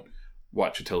disbelief. You don't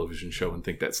watch a television show and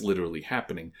think that's literally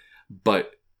happening,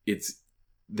 but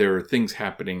there are things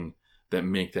happening that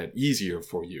make that easier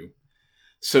for you.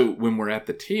 So when we're at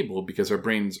the table, because our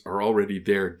brains are already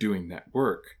there doing that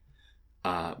work,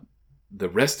 the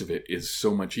rest of it is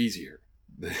so much easier.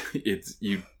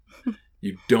 You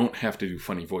don't have to do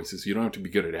funny voices. You don't have to be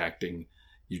good at acting.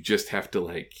 You just have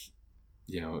to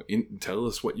tell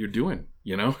us what you're doing,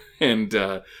 and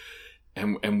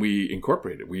we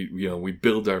incorporate it. We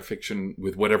build our fiction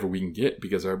with whatever we can get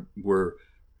because our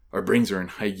brains are in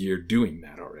high gear doing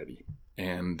that already.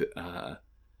 And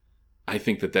I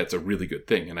think that that's a really good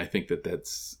thing. And I think that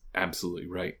that's absolutely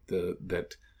right.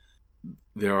 That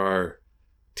there are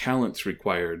talents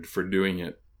required for doing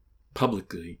it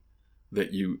publicly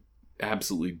that you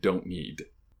absolutely don't need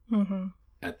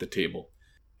at the table.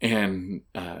 And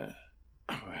I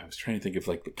was trying to think if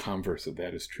the converse of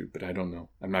that is true, but I don't know.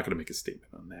 I'm not going to make a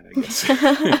statement on that, I guess.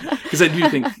 Because I do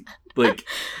think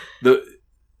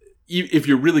if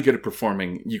you're really good at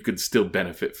performing, you could still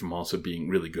benefit from also being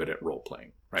really good at role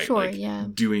playing, right? Sure, yeah.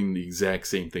 Doing the exact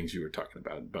same things you were talking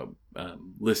about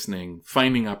listening,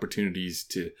 finding opportunities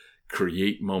to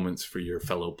create moments for your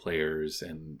fellow players,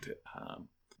 and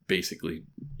basically,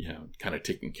 kind of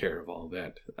taking care of all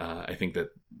that. I think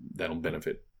that'll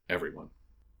benefit everyone.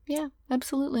 Yeah,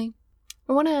 absolutely.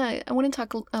 I want to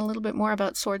talk a little bit more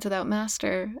about Swords Without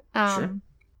Master. Sure.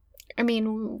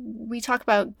 We talk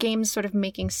about games sort of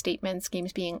making statements,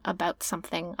 games being about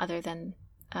something other than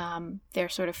their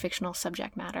sort of fictional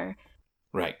subject matter.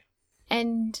 Right.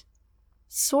 And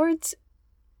Swords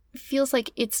feels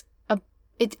like it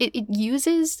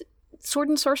uses sword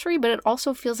and sorcery, but it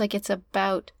also feels like it's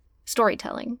about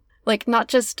storytelling. Like, not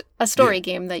just a story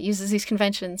game that uses these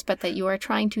conventions, but that you are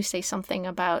trying to say something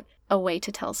about a way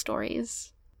to tell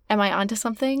stories. Am I onto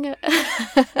something?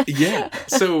 Yeah.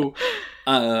 So,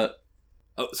 I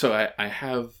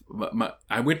have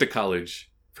I went to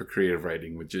college for creative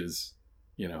writing, which is,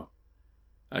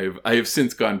 I have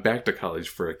since gone back to college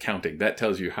for accounting. That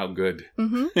tells you how good.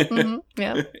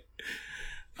 Yeah.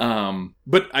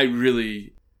 But I'm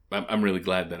really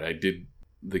glad that I did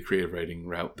the creative writing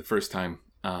route the first time.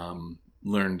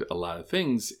 Learned a lot of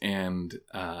things, and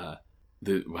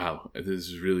this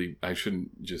is really, I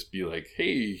shouldn't just be like,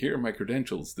 hey, here are my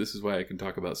credentials, this is why I can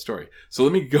talk about story. So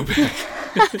let me go back.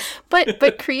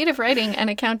 but creative writing and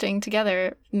accounting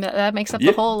together, that makes up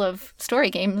the whole of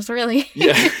story games, really.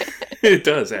 Yeah, it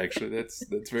does, actually. That's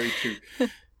very true.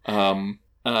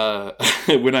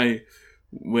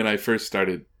 When I first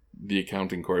started the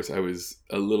accounting course, I was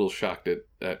a little shocked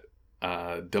at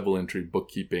double entry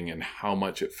bookkeeping and how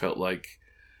much it felt like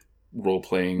role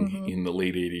playing in the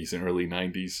late 80s and early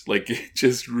 90s. Like, it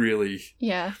just really...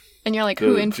 Yeah. And you're like,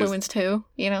 who influenced who?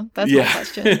 That's my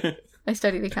question. I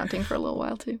studied accounting for a little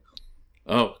while too.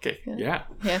 Oh, okay. Yeah.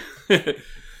 I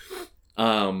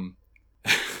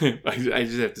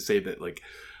just have to say that,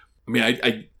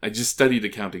 I just studied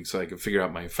accounting so I could figure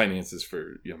out my finances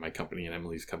for my company and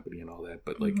Emily's company and all that.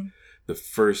 But the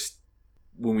first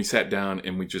when we sat down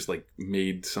and we just like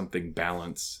made something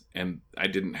balance, and I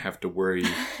didn't have to worry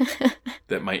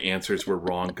that my answers were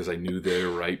wrong because I knew they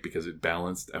were right because it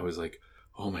balanced. I was like,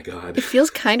 oh my God. It feels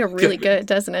kind of really good,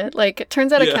 doesn't it? Like, it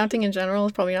turns out Yeah. accounting in general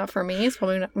is probably not for me. It's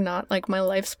probably not like my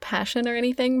life's passion or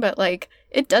anything, but like,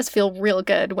 it does feel real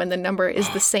good when the number is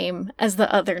the same as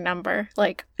the other number.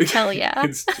 Like, hell yeah.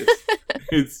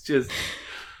 it's just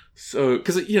so,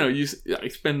 because I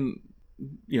spend,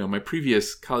 my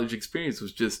previous college experience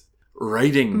was just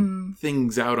writing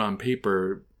things out on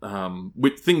paper,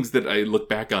 with things that I look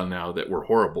back on now that were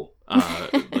horrible.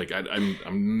 Like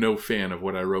I'm no fan of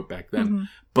what I wrote back then,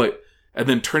 and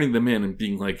then turning them in and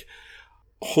being like,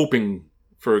 hoping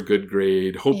for a good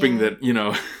grade, hoping that,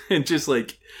 and just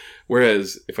like,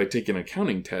 whereas if I take an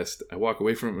accounting test, I walk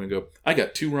away from it and go, I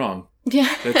got 2 wrong.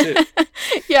 Yeah. That's it.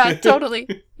 Yeah, totally.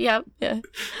 Yeah.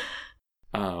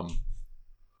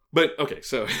 But okay,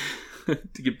 so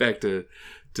to get back to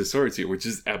Swords here, which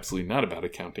is absolutely not about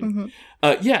accounting.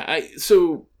 I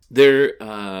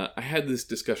had this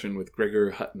discussion with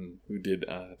Gregor Hutton, who did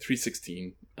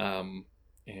 316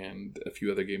 and a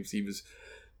few other games. He was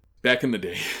back in the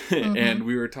day, and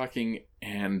we were talking,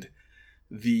 and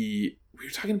we were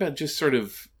talking about just sort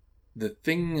of the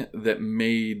thing that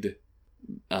made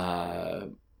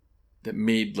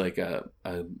like a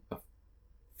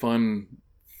fun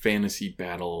fantasy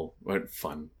battle, or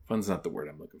fun's not the word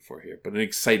I'm looking for here, but an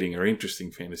exciting or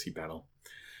interesting fantasy battle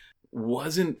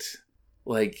wasn't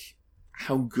like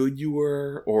how good you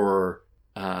were, or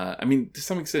to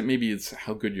some extent maybe it's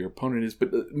how good your opponent is, but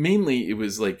mainly it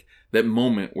was like that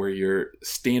moment where you're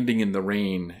standing in the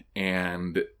rain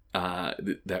and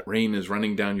that rain is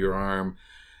running down your arm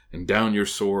and down your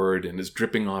sword and is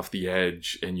dripping off the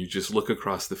edge, and you just look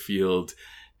across the field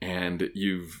and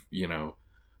you've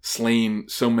slain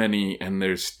so many, and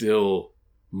there's still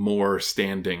more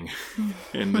standing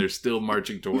and they're still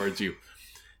marching towards you.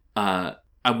 I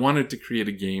wanted to create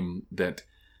a game that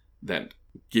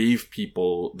gave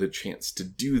people the chance to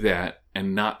do that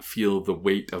and not feel the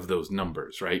weight of those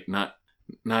numbers, right? Not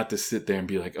to sit there and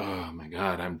be like, oh my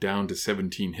God, I'm down to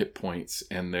 17 hit points,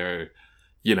 and they're,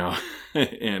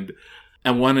 and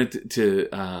I wanted to,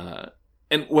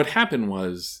 and what happened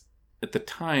was, at the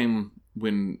time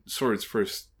when Swords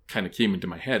first kind of came into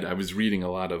my head, I was reading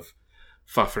a lot of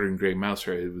Fafhrd and Grey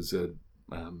Mouser. It was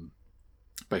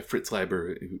by Fritz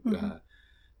Leiber,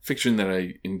 fiction that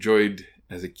I enjoyed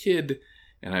as a kid,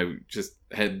 and I just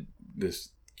had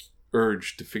this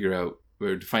urge to figure out,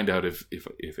 or to find out if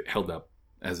it held up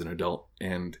as an adult.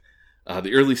 And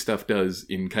the early stuff does,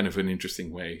 in kind of an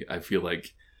interesting way. I feel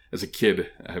like as a kid,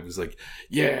 I was like,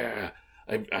 yeah,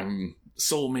 I'm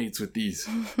soulmates with these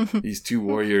 2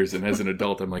 warriors, and as an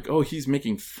adult I'm like, oh, he's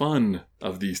making fun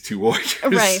of these 2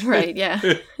 warriors. Right, yeah.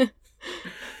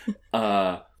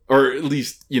 Or at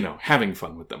least, having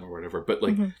fun with them or whatever. But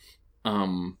like,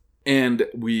 and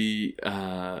we'd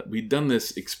done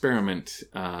this experiment,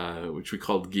 which we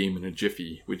called Game in a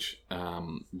Jiffy, which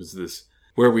was this,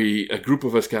 where a group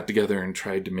of us got together and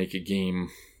tried to make a game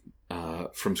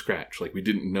from scratch. Like, we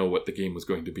didn't know what the game was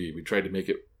going to be. We tried to make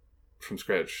it from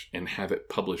scratch and have it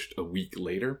published a week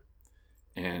later.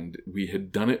 And we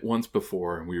had done it once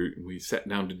before, and we sat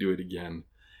down to do it again.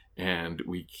 And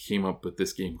we came up with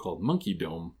this game called Monkey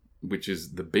Dome, which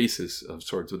is the basis of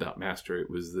Swords Without Master. It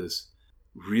was this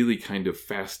really kind of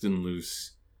fast and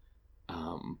loose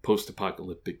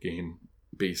post-apocalyptic game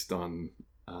based on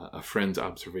a friend's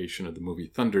observation of the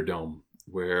movie Thunderdome,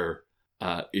 where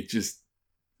it just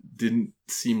didn't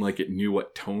seem like it knew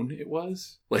what tone it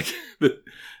was. Like,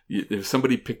 if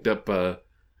somebody picked up or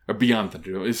Beyond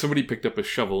Thunderdome, if somebody picked up a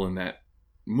shovel in that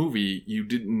movie, you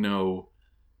didn't know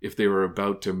if they were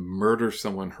about to murder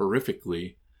someone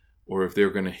horrifically, or if they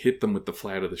were going to hit them with the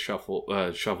flat of the shovel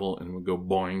and it would go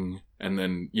boing, and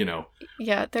then,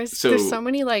 Yeah, there's so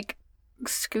many, like,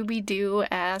 Scooby-Doo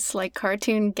ass, like,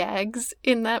 cartoon gags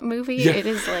in that movie. Yeah. It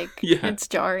is, like, it's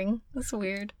jarring. It's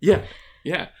weird. Yeah.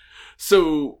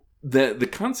 So the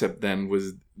concept then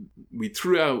was, we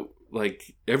threw out,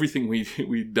 like, everything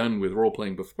we'd done with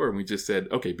role-playing before, and we just said,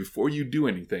 okay, before you do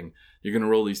anything, you're going to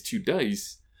roll these 2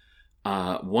 dice.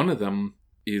 One of them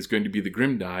is going to be the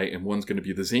grim die, and one's going to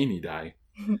be the zany die.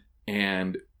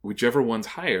 And whichever one's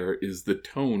higher is the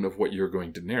tone of what you're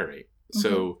going to narrate.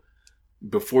 So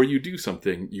before you do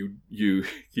something, you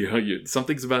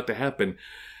something's about to happen.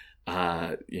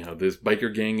 This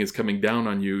biker gang is coming down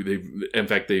on you.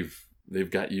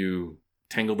 They've got you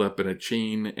tangled up in a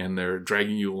chain, and they're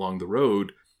dragging you along the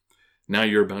road. Now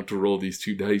you're about to roll these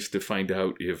 2 dice to find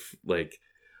out if, like,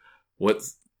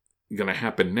 what's going to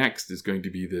happen next is going to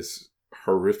be this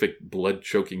horrific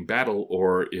blood-choking battle,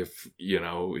 or if,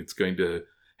 it's going to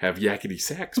have yakety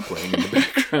sax playing in the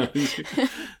background.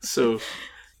 So,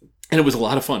 and it was a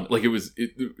lot of fun. Like, it was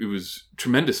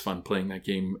tremendous fun playing that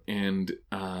game. And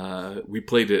we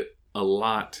played it a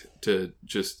lot to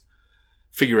just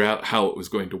figure out how it was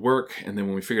going to work. And then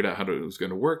when we figured out how it was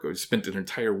going to work, I spent an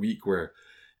entire week where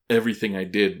everything I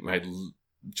did, I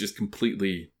just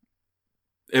completely,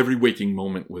 every waking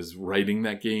moment was writing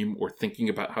that game or thinking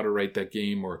about how to write that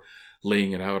game or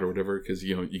laying it out or whatever, because,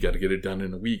 you got to get it done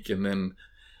in a week. And then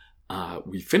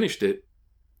we finished it.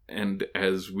 And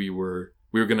as we were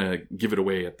going to give it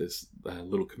away at this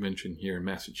little convention here in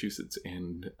Massachusetts.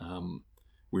 And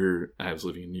I was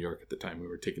living in New York at the time. We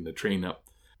were taking the train up.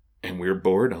 And we were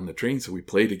bored on the train, so we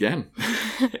played again.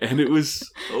 And it was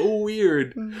so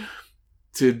weird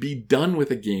to be done with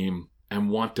a game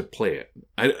and want to play it.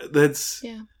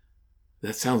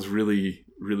 That sounds really,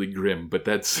 really grim, but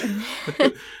that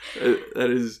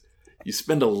is, you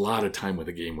spend a lot of time with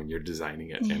a game when you're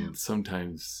designing it. Yeah. And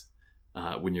sometimes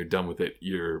when you're done with it,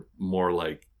 you're more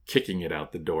like kicking it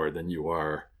out the door than you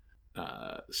are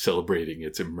celebrating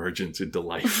its emergence into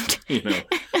life,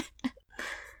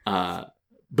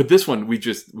 But this one,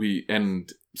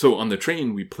 so on the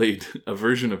train, we played a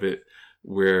version of it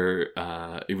where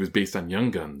it was based on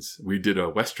Young Guns. We did a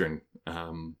Western.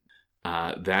 While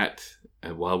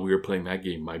we were playing that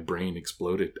game, my brain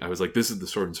exploded. I was like, this is the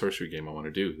sword and sorcery game I want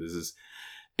to do.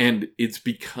 And it's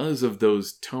because of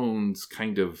those tones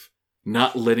kind of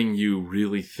not letting you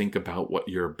really think about what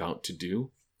you're about to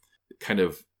do, kind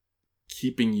of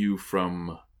keeping you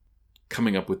from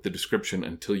coming up with the description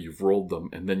until you've rolled them,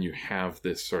 and then you have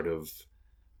this sort of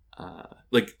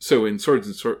so in Swords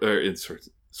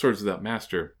Without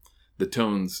Master, the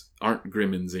tones aren't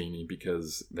grim and zany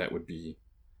because that'd be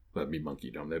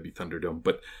Monkey Dome, that'd be Thunderdome,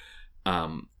 but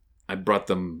I brought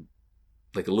them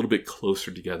like a little bit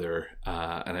closer together,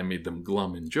 and I made them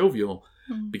glum and jovial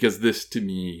because this to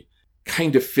me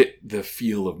kind of fit the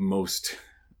feel of most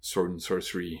sword and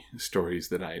sorcery stories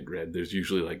that I had read. There's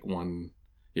usually like one.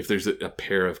 If there's a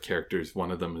pair of characters, one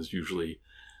of them is usually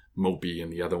mopey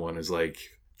and the other one is like,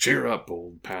 cheer up,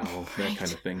 old pal, that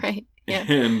kind of thing. Right, yeah.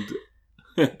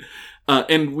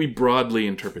 And we broadly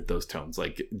interpret those tones.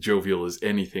 Like, jovial is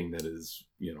anything that is,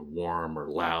 warm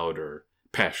or loud or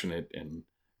passionate, and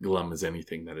glum is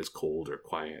anything that is cold or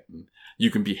quiet. And you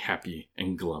can be happy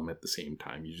and glum at the same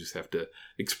time. You just have to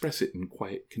express it in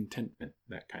quiet contentment,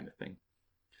 that kind of thing.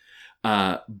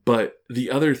 But the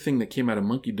other thing that came out of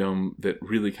Monkey Dome that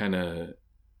really kind of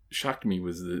shocked me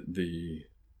was the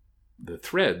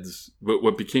threads, but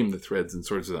what became the threads in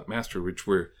Swords Without Master, which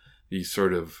were these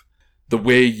sort of the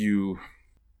way you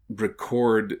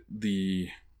record the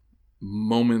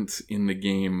moments in the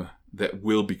game that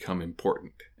will become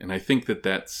important. And I think that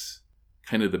that's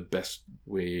kind of the best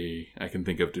way I can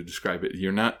think of to describe it.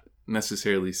 You're not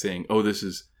necessarily saying, oh, this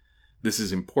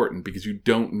is important, because you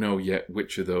don't know yet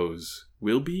which of those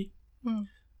will be.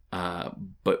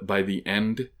 But by the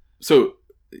end, so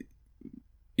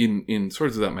in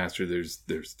Swords Without Master,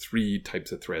 there's 3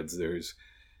 types of threads. There's,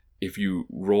 if you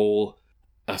roll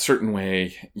a certain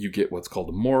way, you get what's called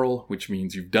a moral, which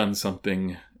means you've done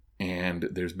something and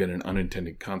there's been an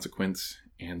unintended consequence,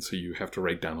 and so you have to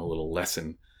write down a little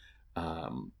lesson.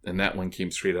 And that one came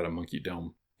straight out of Monkey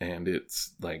Dome, and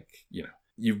it's like,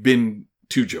 you've been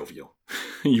too jovial,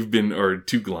 you've been, or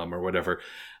too glum, or whatever,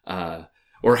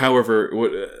 or however,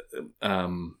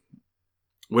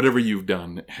 whatever you've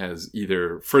done has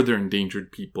either further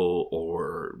endangered people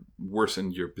or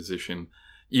worsened your position,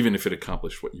 even if it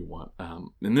accomplished what you want.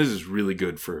 And this is really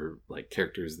good for like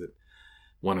characters that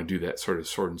want to do that sort of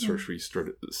sword and sorcery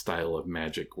style of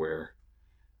magic, where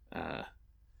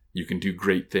you can do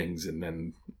great things and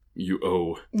then you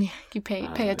owe. Yeah, you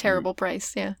pay a terrible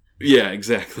price. Yeah. Yeah,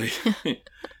 exactly.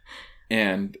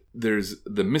 And there's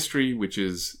the mystery, which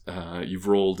is you've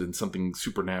rolled and something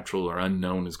supernatural or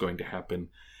unknown is going to happen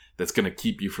that's going to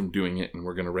keep you from doing it, and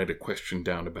we're going to write a question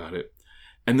down about it.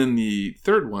 And then the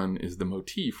third one is the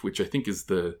motif, which I think is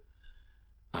the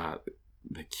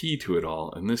key to it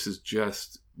all. And this is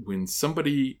just when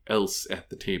somebody else at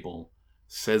the table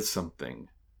says something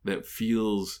that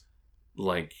feels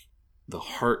like the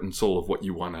heart and soul of what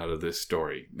you want out of this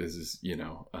story. This is,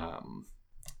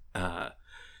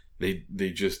 they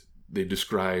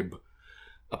describe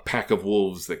a pack of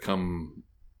wolves that come,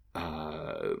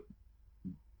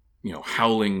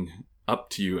 howling up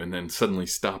to you and then suddenly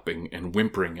stopping and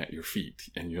whimpering at your feet.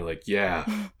 And you're like, yeah,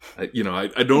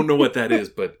 I don't know what that is,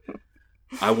 but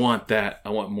I want that. I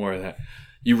want more of that.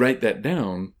 You write that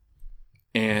down,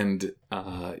 and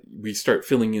we start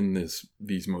filling in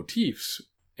these motifs.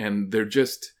 and they're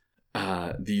just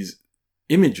these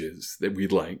images that we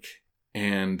like,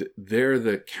 and they're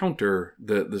the counter,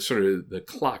 the sort of the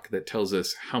clock that tells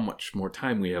us how much more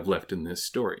time we have left in this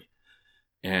story.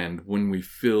 And when we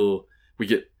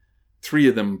get 3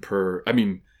 of them per, I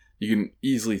mean, you can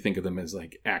easily think of them as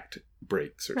like act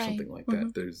breaks or something like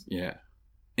that.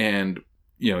 And,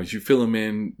 as you fill them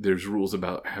in, there's rules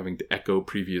about having to echo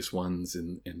previous ones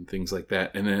and things like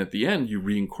that. And then at the end, you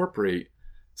reincorporate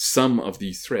some of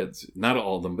these threads, not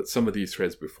all of them, but some of these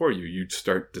threads before you. You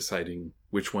start deciding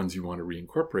which ones you want to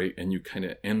reincorporate, and you kind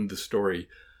of end the story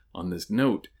on this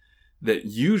note that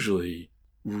usually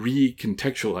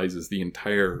recontextualizes the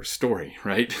entire story,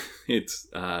 right? It's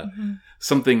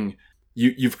something,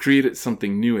 you've created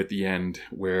something new at the end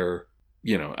where,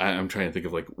 I'm trying to think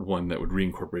of like one that would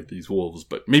reincorporate these wolves,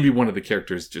 but maybe one of the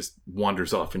characters just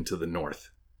wanders off into the north,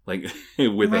 like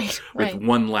with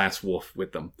one last wolf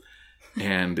with them.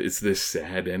 And it's this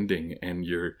sad ending, and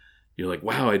you're like,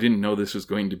 wow, I didn't know this was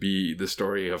going to be the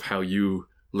story of how you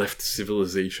left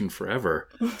civilization forever.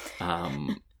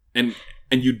 And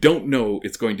you don't know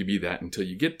it's going to be that until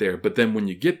you get there. But then when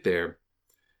you get there,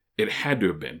 it had to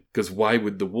have been, because why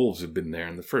would the wolves have been there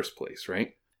in the first place,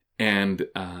 right? And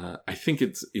I think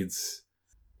it's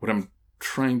what I'm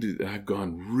trying to. I've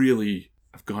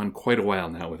gone quite a while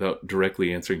now without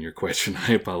directly answering your question.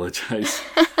 I apologize.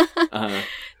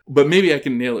 But maybe I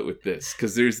can nail it with this,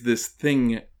 because there's this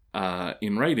thing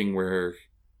in writing where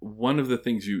one of the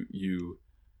things you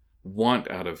want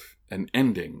out of an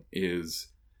ending is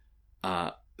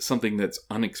something that's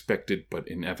unexpected but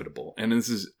inevitable. And this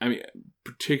is,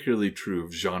 particularly true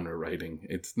of genre writing.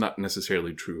 It's not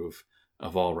necessarily true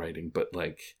of all writing, but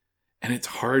and it's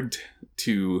hard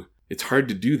to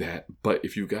do that. But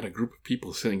if you've got a group of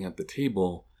people sitting at the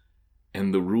table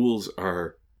and the rules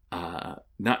are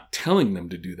not telling them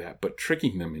to do that, but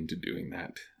tricking them into doing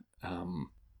that,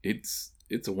 it's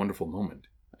a wonderful moment.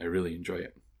 I really enjoy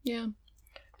it. Yeah.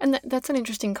 And that's an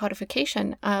interesting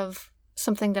codification of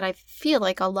something that I feel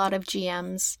like a lot of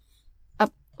GMs, a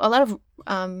lot of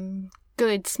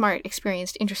good, smart,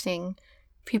 experienced, interesting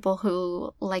people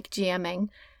who like GMing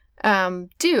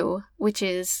do, which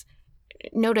is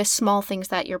notice small things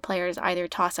that your players either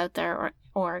toss out there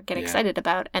or get excited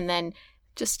about, and then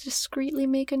just discreetly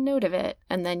make a note of it.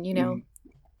 And then,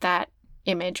 that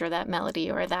image or that melody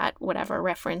or that whatever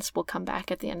reference will come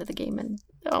back at the end of the game, and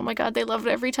oh my god, they love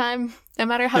it every time, no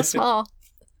matter how small.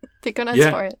 They go nuts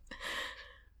for it.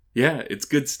 Yeah, it's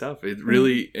good stuff. It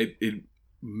really it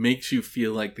makes you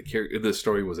feel like the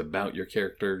story was about your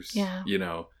characters. Yeah.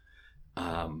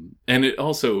 And it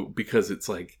also, because it's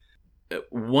like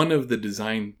one of the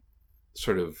design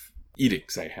sort of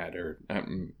edicts I had, or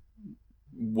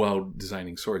while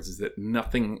designing Swords, is that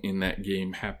nothing in that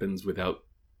game happens without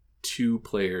 2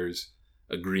 players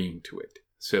agreeing to it.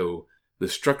 So the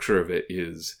structure of it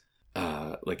is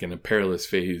like in a perilous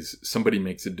phase, somebody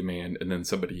makes a demand, and then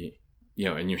somebody,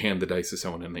 and you hand the dice to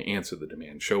someone and they answer the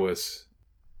demand. Show us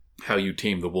how you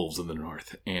tame the wolves of the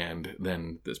north. And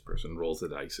then this person rolls the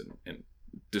dice and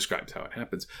describes how it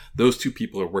happens. Those 2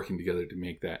 people are working together to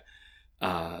make that.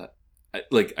 I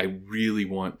really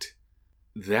want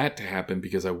that to happen,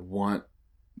 because I want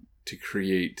to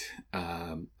create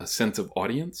a sense of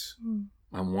audience.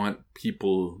 I want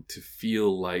people to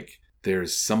feel like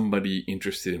there's somebody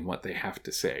interested in what they have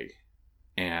to say.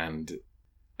 And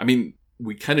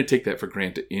we kind of take that for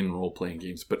granted in role-playing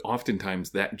games, but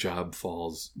oftentimes that job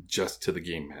falls just to the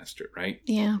game master, right?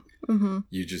 Yeah. Mm-hmm.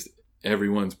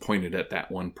 Everyone's pointed at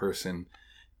that one person,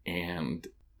 and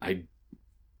I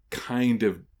kind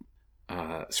of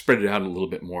spread it out a little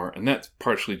bit more. And that's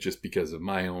partially just because of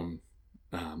my own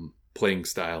playing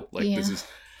style. This is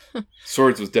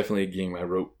Swords was definitely a game I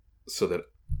wrote so that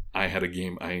I had a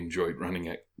game I enjoyed running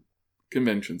at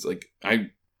conventions.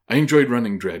 I enjoyed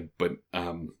running Dread, but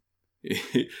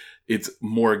it's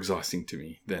more exhausting to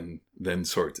me than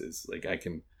Swords is. I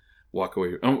can walk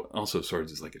away. Oh, also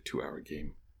Swords is like a 2-hour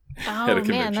game. Oh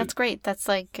man, that's great. That's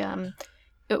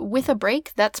with a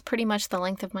break, that's pretty much the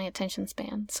length of my attention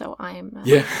span. So I'm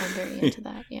very into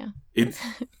that. Yeah.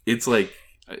 It's like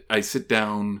I sit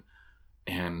down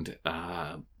and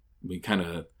we kind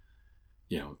of,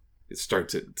 it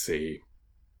starts at say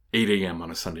 8 a.m.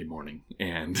 on a Sunday morning,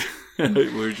 and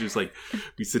we're just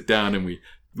we sit down and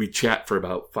we chat for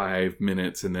about 5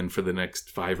 minutes, and then for the next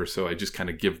 5 or so, I just kind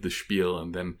of give the spiel,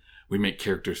 and then we make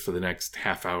characters for the next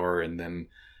half hour, and then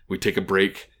we take a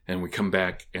break and we come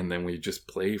back, and then we just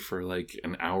play for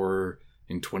an hour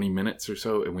and 20 minutes or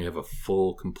so, and we have a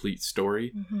full, complete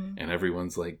story. Mm-hmm. And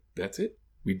everyone's like, that's it.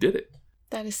 We did it.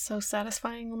 That is so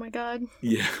satisfying. Oh my God.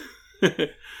 Yeah.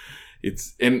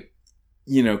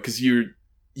 because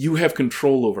you have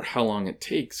control over how long it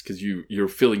takes because you're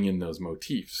filling in those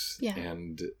motifs. Yeah.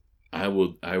 And I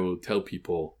will tell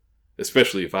people,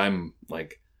 especially if I'm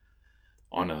like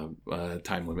on a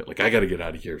time limit, like I got to get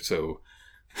out of here. So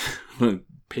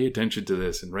pay attention to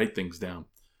this and write things down.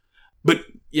 But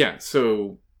yeah,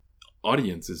 so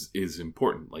audience is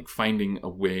important. Like finding a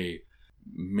way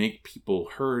make people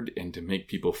heard and to make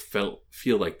people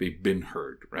feel like they've been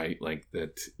heard, right? Like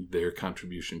that their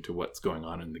contribution to what's going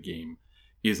on in the game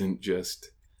isn't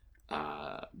just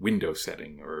window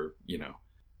setting or,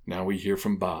 now we hear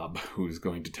from Bob, who's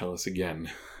going to tell us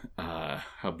again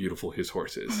how beautiful his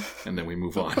horse is. And then we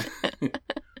move on.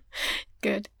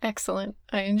 Good. Excellent.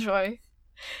 I enjoy.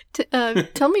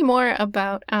 Tell me more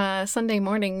about Sunday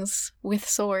mornings with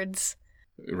swords.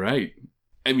 Right.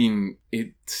 I mean,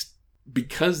 it's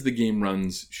because the game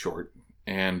runs short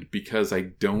and because I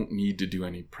don't need to do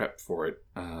any prep for it,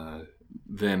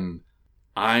 then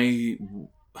I've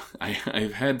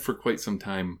had for quite some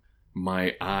time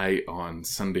my eye on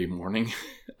Sunday morning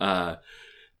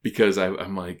because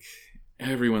I'm like,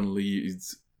 everyone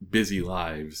leads busy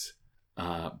lives.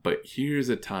 But here's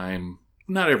a time,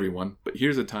 not everyone, but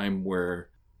here's a time where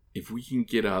if we can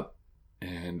get up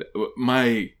and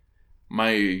my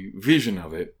vision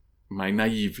of it, my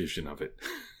naive vision of it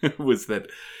was that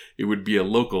it would be a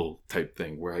local type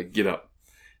thing where I get up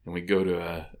and we go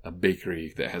to a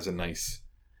bakery that has a nice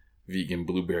vegan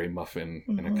blueberry muffin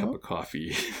and a cup of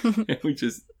coffee. And we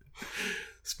just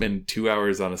spend 2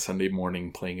 hours on a Sunday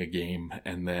morning playing a game.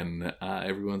 And then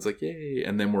everyone's like, yay.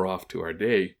 And then we're off to our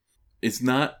day. It's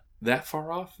not that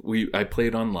far off. I play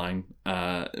it online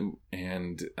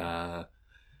and I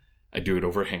do it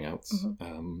over Hangouts.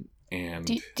 And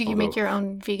do you make your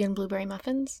own vegan blueberry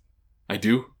muffins? I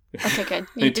do. Okay,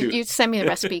 good. You send me the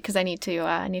recipe because I need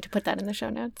to put that in the show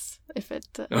notes. If it.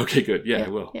 Okay, good. Yeah, I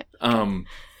will. Yeah.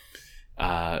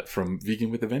 From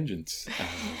Vegan with a Vengeance.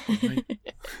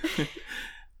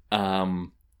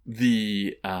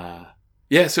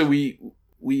 So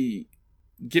we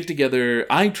get together.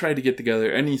 I try to get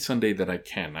together any Sunday that I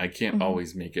can. I can't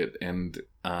always make it, and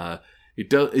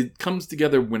it comes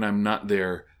together when I'm not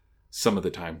there some of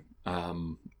the time.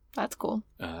 That's cool.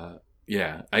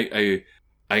 Yeah, I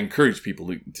encourage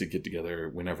people to get together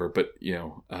whenever, but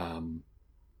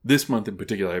this month in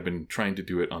particular, I've been trying to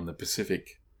do it on the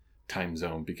Pacific time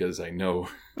zone because I know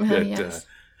that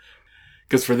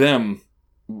because for them,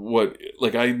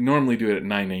 I normally do it at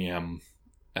 9 a.m.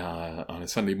 On a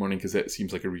Sunday morning because that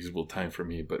seems like a reasonable time for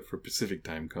me, but for Pacific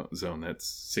time zone, that's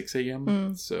 6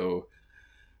 a.m. So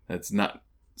that's not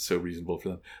so reasonable for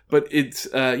them. But it's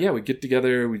we get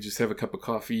together, we just have a cup of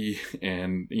coffee,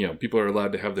 and people are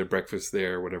allowed to have their breakfast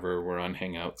there, whatever. We're on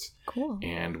Hangouts. Cool.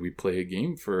 And we play a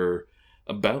game for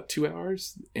about 2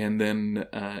 hours, and then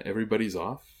everybody's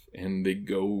off and they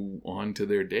go on to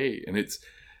their day, and it's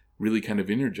really kind of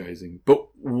energizing. But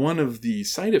one of the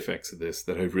side effects of this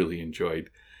that I've really enjoyed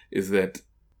is that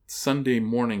Sunday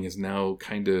morning has now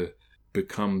kind of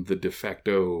become the de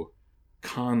facto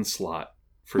con slot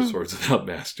for Swords Without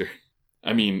Master.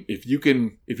 I mean, if you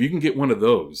can get one of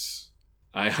those,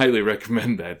 I highly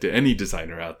recommend that to any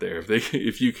designer out there.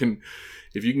 If you can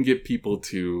get people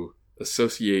to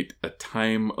associate a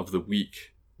time of the week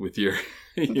with your,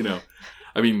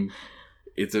 I mean,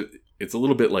 it's a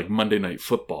little bit like Monday Night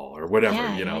Football or whatever,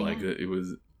 like it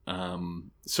was.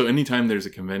 So anytime there's a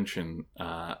convention,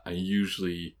 I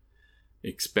usually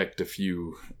expect a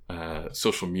few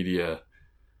social media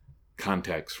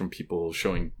contacts from people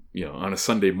showing, on a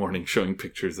Sunday morning, showing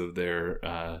pictures of their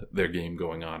game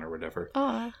going on or whatever.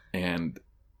 And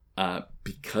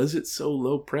because it's so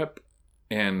low prep,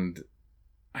 and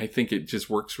I think it just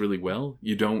works really well.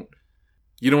 You don't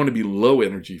want to be low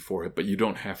energy for it, but you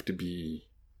don't have to be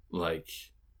like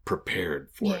prepared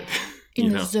for it.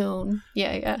 In the zone.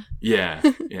 Yeah.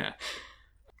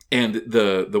 And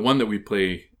the one that we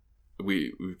play,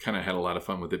 we kind of had a lot of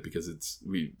fun with it because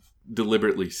we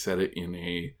deliberately set it in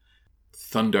a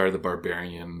Thundar the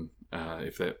Barbarian,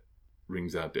 if that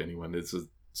rings out to anyone. It's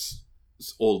this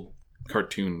old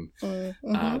cartoon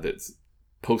that's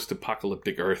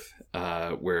post-apocalyptic Earth,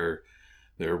 where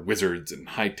there are wizards and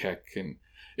high tech, and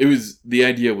the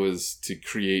idea was to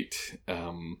create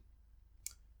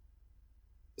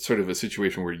sort of a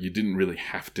situation where you didn't really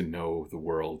have to know the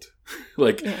world.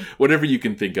 Whatever you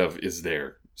can think of is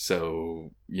there.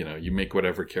 So, you make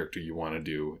whatever character you want to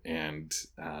do, and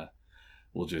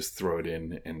we'll just throw it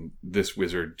in. And this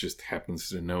wizard just happens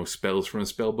to know spells from a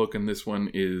spell book, and this one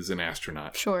is an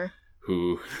astronaut. Sure.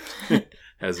 Who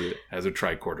has a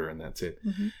tricorder, and that's it.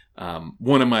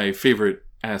 One of my favorite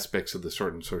aspects of the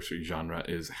sword and sorcery genre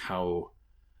is how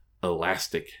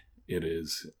elastic it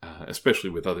is, especially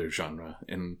with other genre.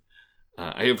 And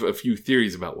I have a few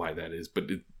theories about why that is, but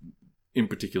in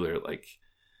particular, like,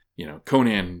 you know,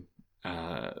 Conan,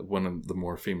 one of the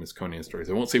more famous Conan stories,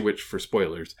 I won't say which for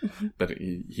spoilers, but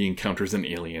he encounters an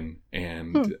alien,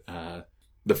 and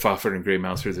the Fafhrd and Grey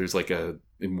Mouser, there's like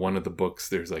in one of the books,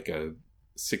 there's like a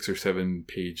 6 or 7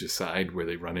 page aside where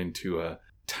they run into a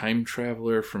time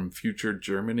traveler from future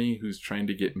Germany who's trying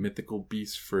to get mythical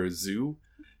beasts for a zoo,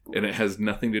 and it has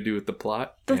nothing to do with the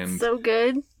plot. That's so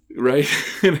good. Right?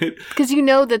 Because you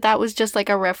know that was just like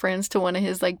a reference to one of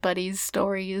his like buddies'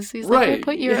 stories. He's like, I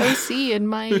put your OC in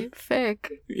my fic.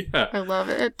 Yeah. I love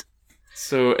it.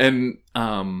 So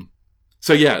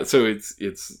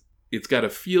it's got a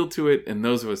feel to it, and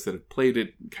those of us that have played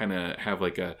it kind of have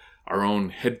like our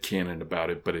own headcanon about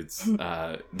it, but it's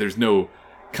there's no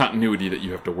continuity that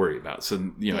you have to worry about.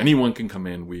 So, you know, anyone can come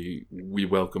in. We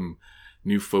welcome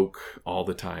new folk all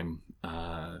the time.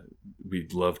 We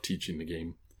love teaching the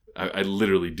game. I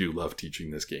literally do love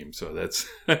teaching this game. So that's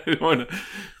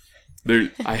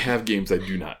I have games I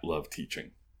do not love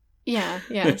teaching. Yeah.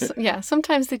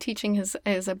 Sometimes the teaching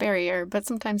is a barrier, but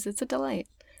sometimes it's a delight.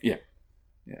 Yeah.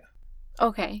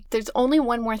 Okay. There's only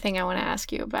one more thing I want to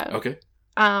ask you about. Okay.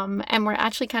 And we're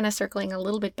actually kind of circling a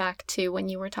little bit back to when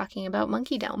you were talking about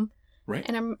Monkey Dome. Right.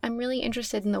 And I'm really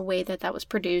interested in the way that was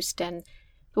produced and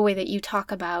the way that you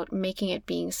talk about making it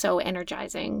being so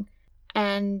energizing.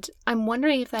 And I'm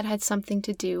wondering if that had something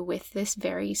to do with this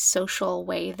very social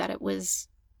way that it was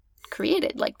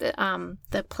created, like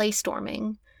the play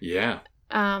storming. Yeah.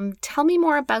 Tell me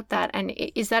more about that. And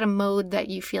is that a mode that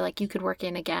you feel like you could work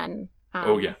in again?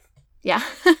 Oh, yeah. Yeah.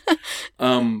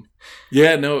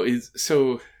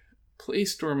 So play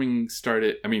storming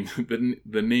started, I mean,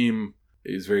 the name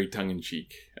is very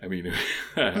tongue-in-cheek. I mean,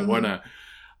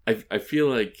 I feel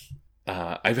like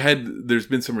there's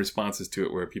been some responses to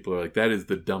it where people are like, that is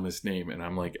the dumbest name. And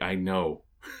I'm like, I know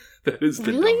that is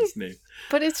the dumbest name.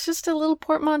 But it's just a little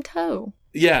portmanteau.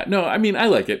 Yeah, no, I mean, I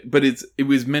like it, but it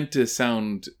was meant to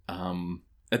sound,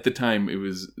 at the time, it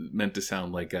was meant to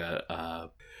sound like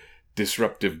a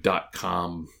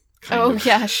disruptive.com kind of.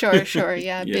 Yeah, sure.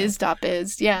 Yeah,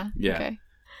 biz.biz. Yeah. Okay.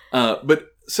 But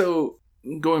so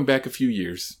going back a few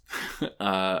years,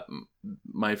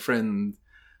 my friend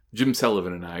Jim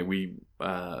Sullivan and I, we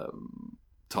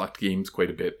talked games quite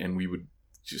a bit, and we would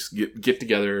just get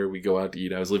together. We go out to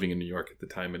eat. I was living in New York at the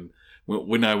time, and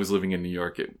when I was living in New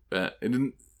York,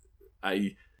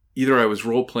 either I was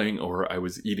role playing or I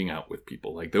was eating out with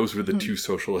people. Like those were the two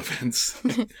social events.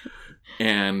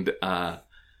 And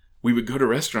we would go to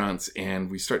restaurants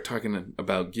and we start talking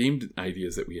about game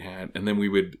ideas that we had, and then we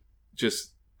would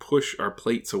just push our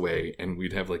plates away and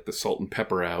we'd have like the salt and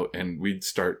pepper out and we'd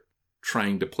start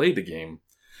trying to play the game.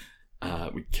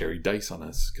 We'd carry dice on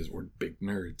us because we're big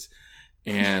nerds.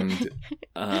 And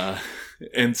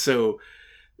and so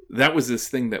that was this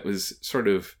thing that was sort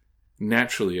of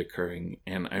naturally occurring.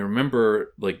 And I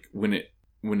remember like when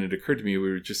it occurred to me, we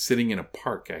were just sitting in a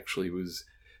park. Actually, it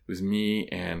was me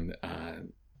and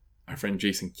our friend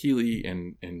Jason Keeley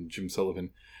and Jim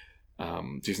Sullivan.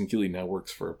 Jason Keeley now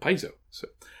works for Paizo. So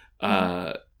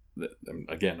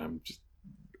again, I'm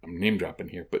name dropping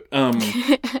here, but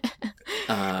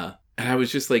and I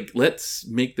was just like, let's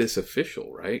make this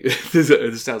official, right?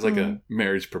 This sounds like a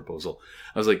marriage proposal.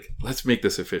 I was like, let's make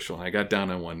this official. And I got down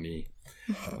on one knee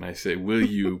and I said, will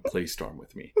you play Storm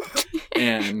with me?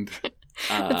 And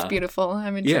that's beautiful.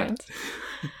 I'm entranced.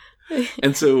 Yeah.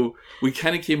 And so we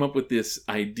kind of came up with this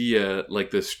idea,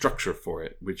 like the structure for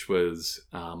it, which was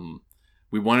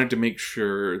we wanted to make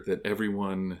sure that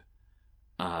everyone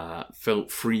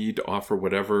felt free to offer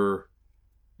whatever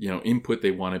input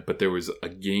they wanted, but there was a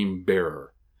game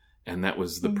bearer, and that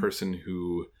was the person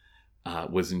who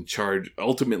was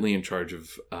ultimately in charge of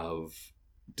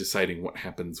deciding what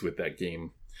happens with that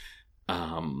game,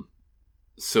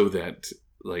 so that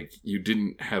like you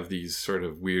didn't have these sort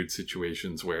of weird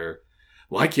situations where,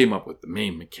 well, I came up with the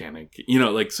main mechanic,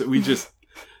 so we just,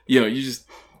 you just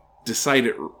decide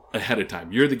it ahead of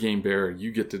time. You're the game bearer.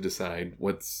 You get to decide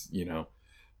what's in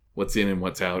and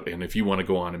what's out. And if you want to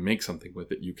go on and make something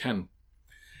with it, you can.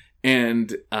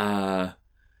 And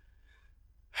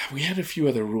we had a few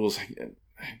other rules.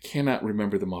 I cannot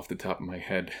remember them off the top of my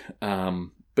head.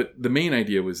 But the main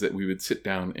idea was that we would sit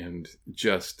down and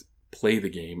just play the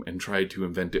game and try to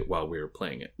invent it while we were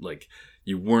playing it. Like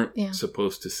you weren't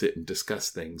supposed to sit and discuss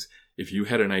things. If you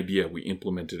had an idea, we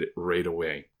implemented it right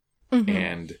away. Mm-hmm.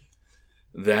 And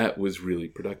that was really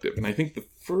productive. And I think the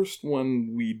first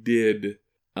one we did,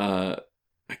 I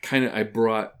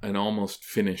brought an almost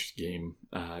finished game,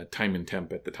 Time and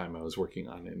Temp at the time I was working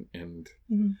on, and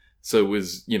So it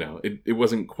was, it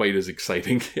wasn't quite as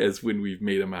exciting as when we've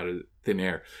made them out of thin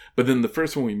air. But then the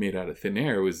first one we made out of thin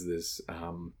air was this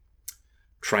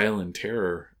Trial and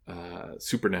Terror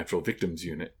Supernatural Victims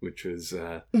Unit, which was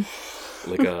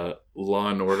like a Law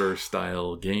and Order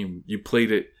style game. You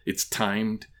played it, it's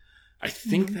timed. I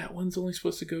think that one's only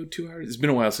supposed to go 2 hours. It's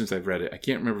been a while since I've read it. I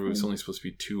can't remember if it was only supposed to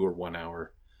be 2 or 1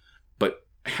 hour. But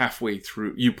halfway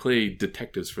through, you play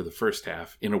detectives for the first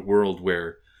half in a world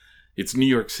where it's New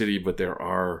York City, but there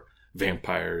are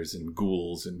vampires and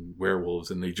ghouls and werewolves,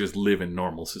 and they just live in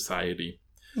normal society.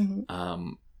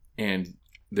 And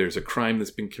there's a crime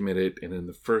that's been committed, and in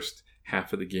the first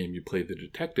half of the game, you play the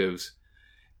detectives,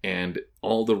 and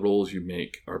all the roles you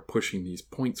make are pushing these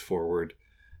points forward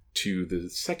to the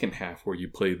second half, where you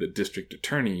play the district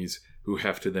attorneys who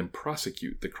have to then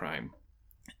prosecute the crime.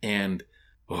 And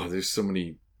there's so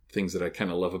many things that I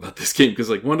kind of love about this game, because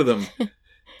like one of them,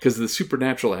 because the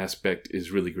supernatural aspect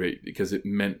is really great, because it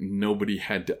meant nobody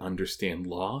had to understand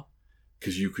law,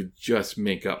 because you could just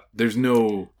make up. There's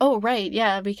no... Oh, right,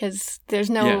 yeah, because there's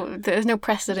no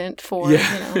precedent for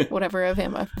whatever a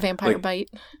vampire bite.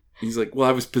 He's like, well,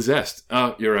 I was possessed.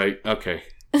 Oh, you're right. Okay,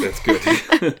 that's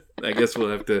good. I guess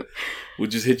we'll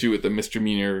just hit you with the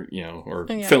misdemeanor, or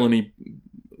felony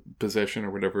possession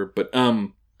or whatever. But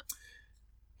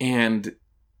and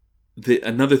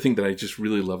another thing that I just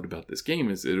really loved about this game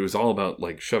is it was all about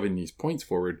like shoving these points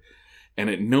forward, and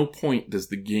at no point does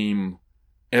the game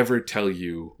ever tell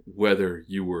you whether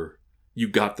you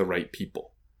got the right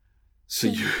people.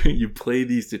 So you play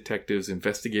these detectives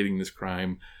investigating this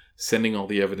crime, sending all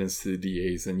the evidence to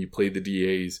the DAs, and you play the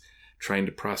DAs trying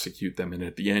to prosecute them, and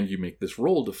at the end you make this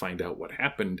roll to find out what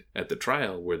happened at the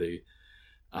trial, where they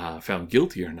found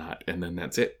guilty or not, and then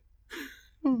that's it.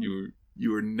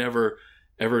 You were never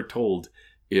ever told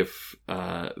if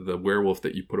the werewolf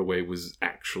that you put away was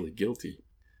actually guilty,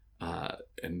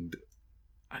 and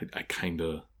I kind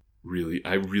of really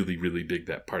dig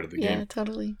that part of the game. Yeah,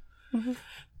 totally.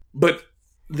 But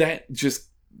that just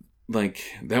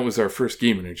that was our first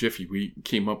game in a jiffy. We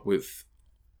came up with,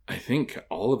 I think,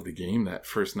 all of the game that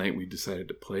first night we decided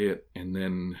to play it, and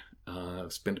then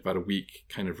spent about a week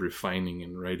kind of refining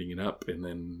and writing it up, and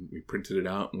then we printed it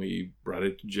out and we brought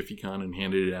it to JiffyCon and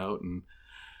handed it out and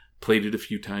played it a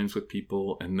few times with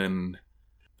people. And then,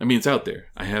 I mean, it's out there.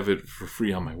 I have it for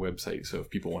free on my website, so if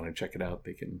people want to check it out,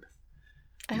 they can.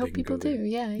 I hope people do.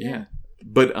 Yeah.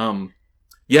 But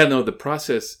the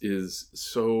process is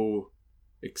so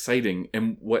exciting.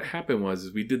 And what happened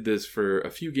was we did this for a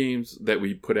few games that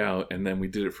we put out, and then we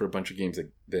did it for a bunch of games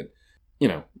that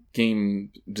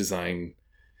game design,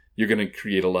 you're going to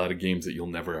create a lot of games that you'll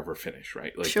never ever finish,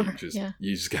 right? Like sure,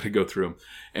 you just got to go through them.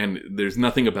 And there's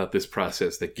nothing about this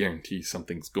process that guarantees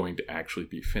something's going to actually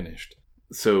be finished.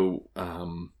 So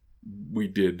we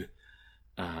did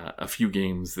a few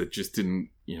games that just didn't,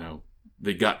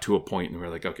 they got to a point and we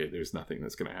were like, okay, there's nothing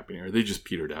that's going to happen here. They just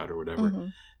petered out or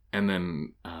whatever. And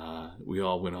then we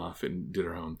all went off and did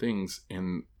our own things.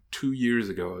 And 2 years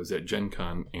ago, I was at Gen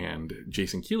Con and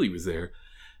Jason Keeley was there.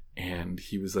 And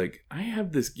he was like, I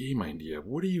have this game idea.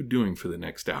 What are you doing for the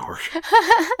next hour?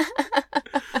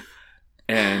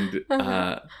 And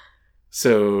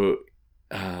so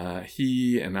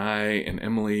he and I and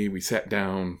Emily, we sat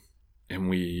down and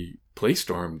we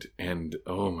playstormed. And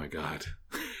oh my God,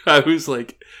 I was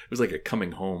like, it was like a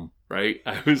coming home, right?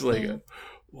 I was like,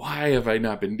 why have I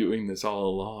not been doing this all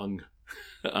along?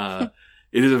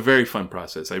 It is a very fun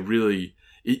process.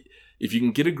 If you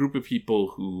can get a group of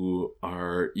people who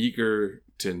are eager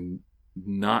to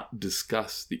not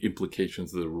discuss the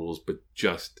implications of the rules, but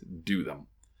just do them.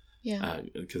 Yeah.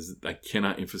 Because I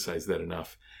cannot emphasize that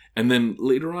enough. And then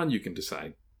later on, you can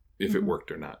decide if it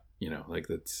worked or not.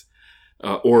 That's,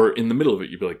 or in the middle of it,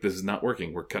 you'd be like, this is not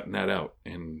working. We're cutting that out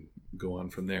and go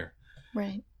on from there.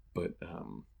 Right. But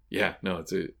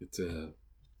it's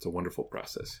a wonderful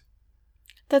process.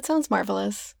 That sounds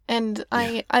marvelous. And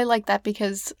I like that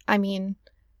because, I mean,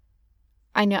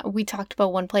 I know we talked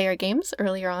about one-player games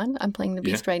earlier on. I'm playing The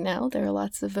Beast right now. There are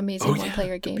lots of amazing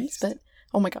one-player games, but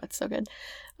oh my God, it's so good.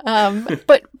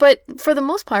 But for the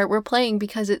most part, we're playing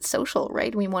because it's social,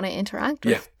 right? We want to interact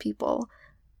with people.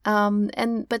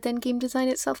 But then game design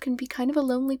itself can be kind of a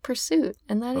lonely pursuit,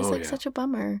 and that is such a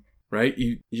bummer. Right?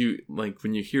 You like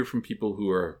when you hear from people who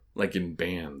are like in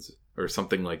bands or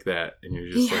something like that, and you're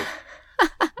just like,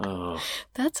 oh,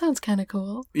 that sounds kind of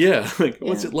cool. Yeah,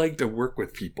 what's it like to work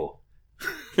with people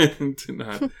and to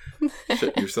not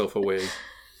shut yourself away?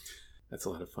 That's a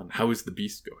lot of fun. How is The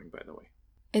Beast going, by the way?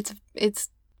 It's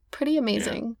pretty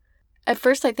amazing. At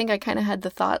first, I think I kind of had the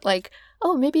thought, like,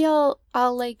 oh, maybe I'll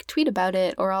like tweet about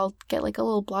it, or I'll get like a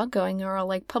little blog going, or I'll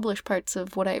like publish parts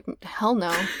of what I. Hell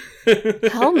no,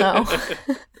 hell no.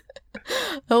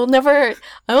 I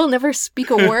will never speak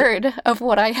a word of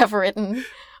what I have written.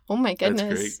 Oh my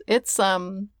goodness, it's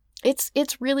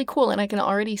really cool, and I can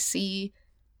already see,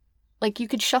 like, you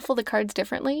could shuffle the cards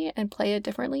differently and play it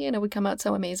differently, and it would come out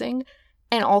so amazing.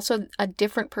 And also, a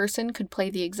different person could play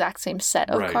the exact same set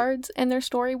of cards, and their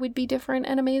story would be different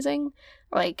and amazing.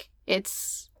 Like,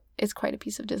 it's quite a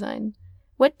piece of design.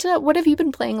 What have you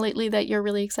been playing lately that you're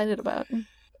really excited about?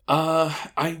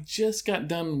 I just got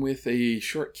done with a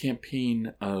short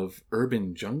campaign of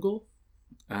Urban Jungle.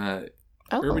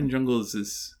 Urban Jungle is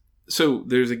this. So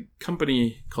there's a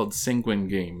company called Sanguine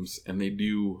Games, and they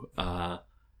do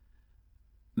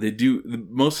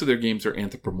most of their games are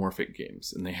anthropomorphic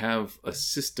games, and they have a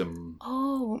system.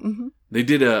 They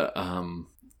did a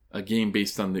game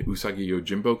based on the Usagi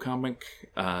Yojimbo comic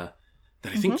that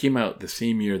I think came out the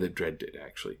same year that Dread did.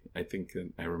 Actually, I think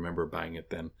I remember buying it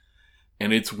then,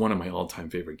 and it's one of my all-time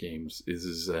favorite games.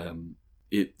 It's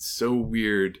so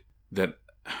weird that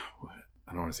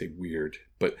I don't want to say weird,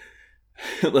 but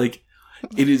like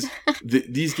it is.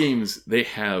 These games, they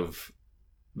have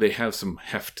some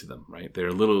heft to them, right? They're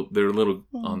a little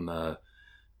on the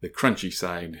crunchy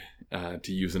side,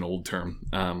 to use an old term.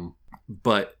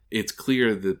 But it's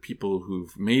clear the people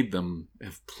who've made them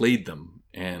have played them,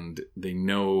 and they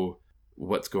know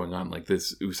what's going on. Like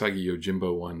this Usagi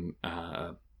Yojimbo one,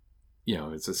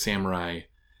 it's a samurai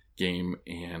game,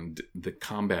 and the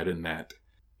combat in that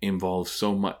involves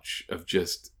so much of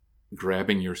just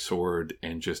grabbing your sword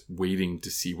and just waiting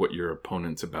to see what your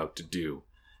opponent's about to do,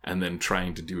 and then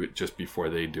trying to do it just before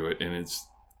they do it. And it's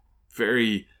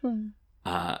very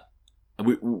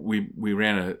we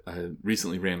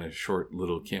recently ran a short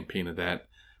little campaign of that,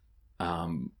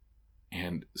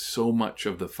 and so much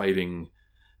of the fighting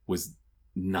was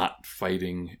not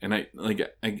fighting. And I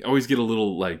always get a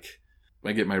little, like,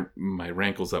 I get my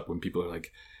rankles up when people are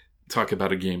like, talk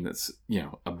about a game that's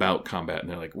about combat, and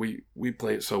they're like, we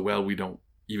play it so well we don't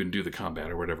even do the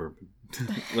combat or whatever.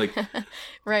 Like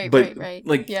right.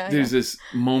 Like there's this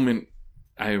moment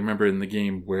I remember in the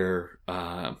game where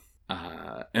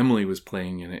Emily was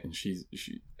playing in it, and she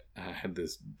had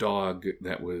this dog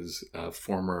that was a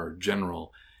former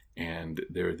general, and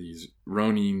there were these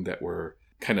Ronin that were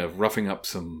kind of roughing up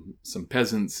some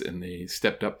peasants, and they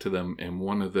stepped up to them, and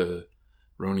one of the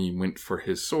Ronin went for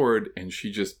his sword, and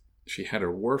she had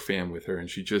her war fan with her, and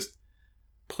she just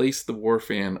placed the war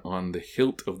fan on the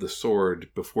hilt of the sword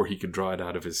before he could draw it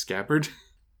out of his scabbard.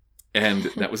 And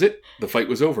that was it. The fight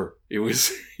was over. It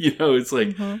was, it's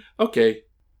like, okay,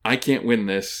 I can't win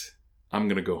this. I'm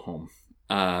going to go home.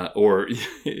 Or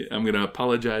I'm going to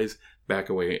apologize, back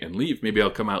away, and leave. Maybe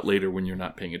I'll come out later when you're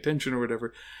not paying attention or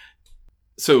whatever.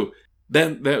 So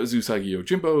then that was Usagi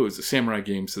Yojimbo. It was a samurai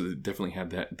game, so they definitely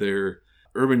had that. Their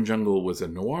Urban Jungle was a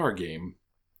noir game,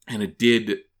 and it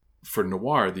did, for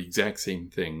noir, the exact same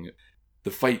thing.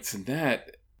 The fights in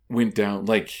that went down,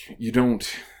 like, you don't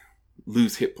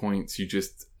lose hit points. You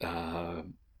just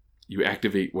you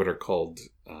activate what are called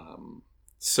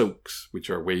soaks, which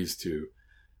are ways to,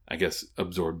 I guess,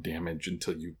 absorb damage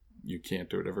until you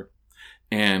can't or whatever.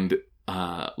 And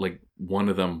like one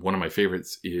of my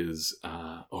favorites is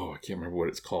I can't remember what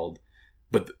it's called,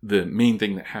 but the main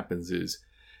thing that happens is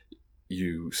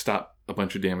you stop a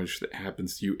bunch of damage that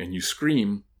happens to you, and you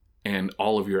scream, and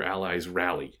all of your allies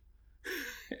rally.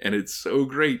 And it's so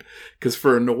great, because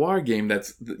for a noir game,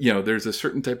 that's, there's a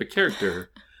certain type of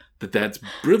character that's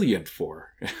brilliant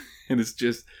for. And it's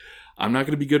just, I'm not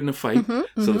going to be good in a fight.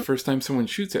 So the first time someone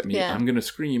shoots at me, I'm going to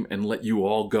scream and let you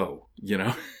all go,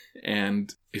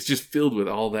 and it's just filled with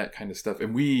all that kind of stuff.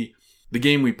 And the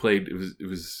game we played, it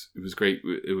was great.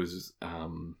 It was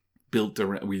built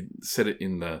around, we set it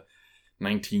in the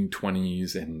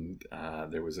 1920s, and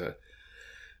there was a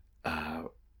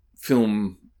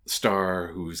film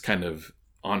star who was kind of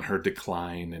on her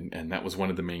decline, and that was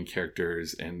one of the main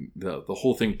characters, and the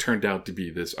whole thing turned out to be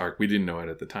this arc. We didn't know it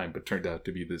at the time, but turned out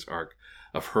to be this arc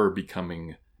of her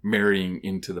marrying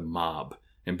into the mob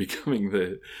and becoming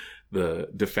the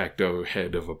de facto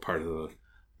head of a part of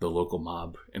the local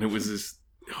mob. And it was this,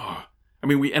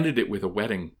 we ended it with a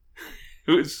wedding.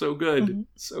 It was so good.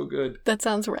 So good. That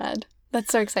sounds rad.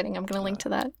 That's so exciting. I'm going to link to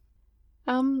that.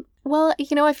 Well,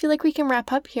 I feel like we can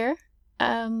wrap up here.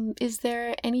 Is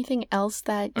there anything else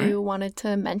that you wanted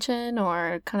to mention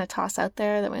or kind of toss out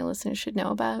there that my listeners should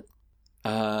know about?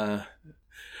 I'm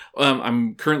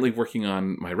currently working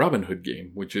on my Robin Hood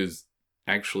game, which is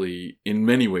actually in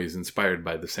many ways inspired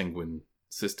by the Sanguine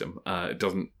system. It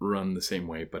doesn't run the same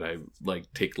way, but I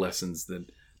like take lessons that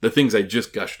the things I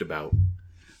just gushed about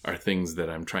are things that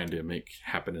I'm trying to make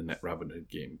happen in that Robin Hood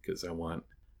game, because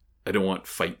I don't want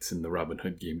fights in the Robin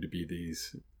Hood game to be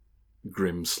these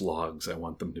grim slogs. I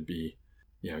want them to be,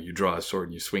 you draw a sword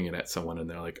and you swing it at someone and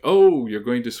they're like, oh, you're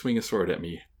going to swing a sword at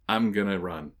me. I'm going to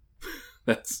run.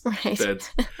 That's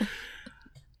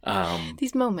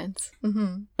these moments.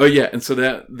 Mm-hmm. Oh yeah. And so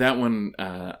that one,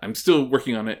 I'm still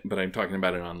working on it, but I'm talking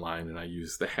about it online, and I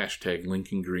use the hashtag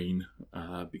Lincoln Green,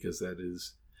 because that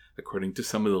is, according to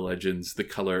some of the legends, the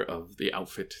color of the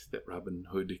outfit that Robin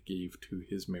Hood gave to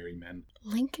his merry men.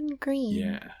 Lincoln Green.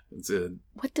 Yeah.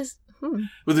 Well,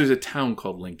 there's a town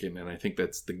called Lincoln, and I think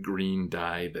that's the green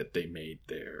dye that they made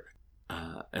there.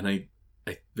 And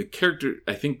the character,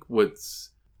 I think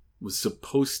was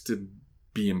supposed to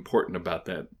be important about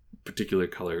that particular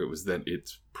color, it was that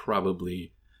it's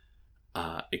probably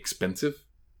expensive.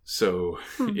 So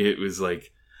it was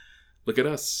like, look at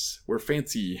us, we're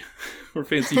fancy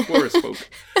forest folk.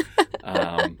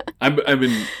 I've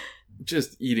been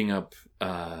just eating up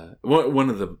one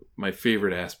of my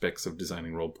favorite aspects of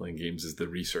designing role-playing games is the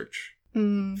research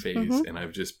phase, and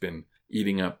I've just been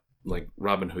eating up like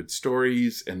Robin Hood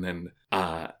stories, and then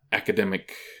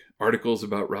academic articles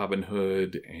about Robin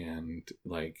Hood, and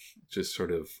like just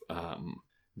sort of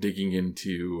digging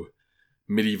into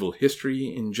medieval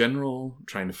history in general,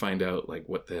 trying to find out like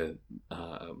what the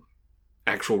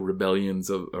actual rebellions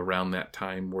around that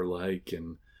time were like,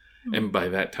 and by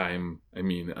that time I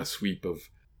mean a sweep of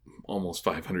almost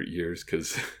 500 years,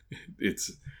 because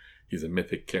he's a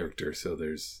mythic character, so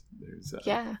there's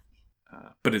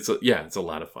but it's a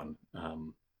lot of fun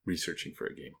researching for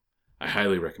a game. I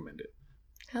highly recommend it.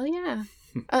 Hell yeah.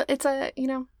 It's I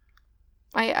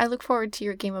look forward to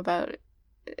your game about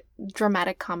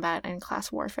dramatic combat and class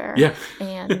warfare. Yeah.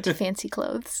 And fancy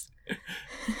clothes.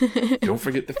 Don't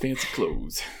forget the fancy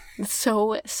clothes.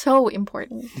 So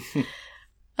important.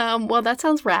 Well, that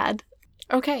sounds rad.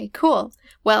 Okay, cool.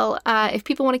 Well, if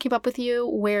people want to keep up with you,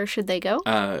 where should they go?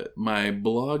 My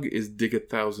blog is Dig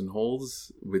 1,000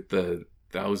 Holes, with the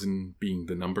 1,000 being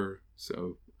the number.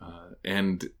 So,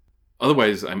 and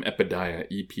otherwise, I'm Epidiah,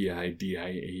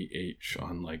 EPIDIAH,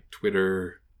 on like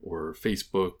Twitter or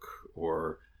Facebook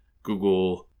or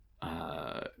Google.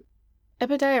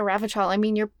 Epidiah Ravachol. I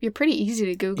mean, you're pretty easy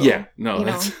to Google. Yeah, no,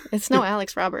 it's no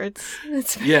Alex Roberts.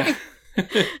 Yeah,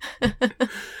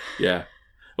 yeah.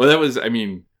 Well, that was, I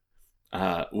mean,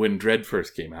 when Dread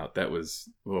first came out, that was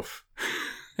oof.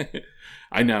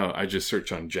 I just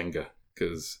search on Jenga,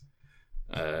 because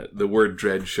the word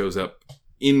Dread shows up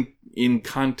in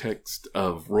context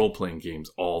of role-playing games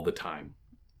all the time.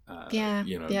 Dread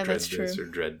that's true. This or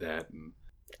dread that. And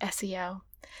SEO.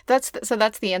 That's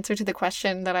the answer to the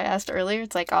question that I asked earlier.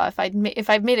 It's like, oh, if I'd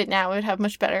made it now, it would have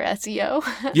much better SEO.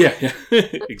 Yeah,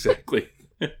 exactly.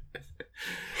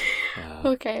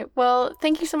 Okay, well,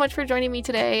 thank you so much for joining me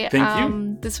today. Thank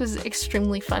you. This was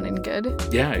extremely fun and good.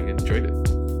 Yeah, I enjoyed it.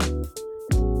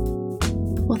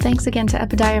 Well, thanks again to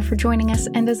Epidiah for joining us,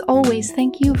 and as always,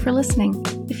 thank you for listening.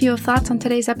 If you have thoughts on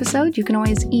today's episode, you can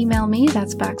always email me,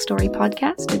 that's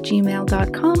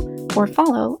backstorypodcast@gmail.com, or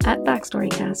follow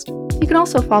 @backstorycast. You can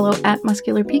also follow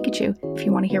 @muscularpikachu if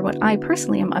you want to hear what I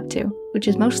personally am up to, which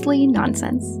is mostly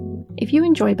nonsense. If you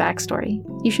enjoy Backstory,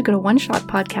 you should go to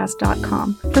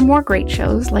oneshotpodcast.com for more great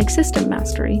shows like System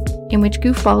Mastery, in which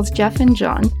goofballs Jeff and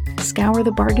John scour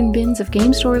the bargain bins of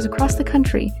game stores across the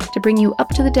country to bring you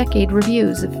up-to-the-decade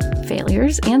reviews of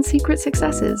failures and secret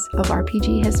successes of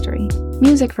RPG history.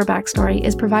 Music for Backstory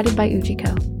is provided by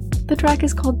Ujiko. The track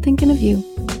is called Thinkin' of You,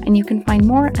 and you can find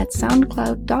more at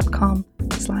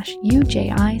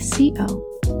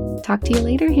soundcloud.com/UJICO. Talk to you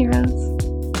later, heroes.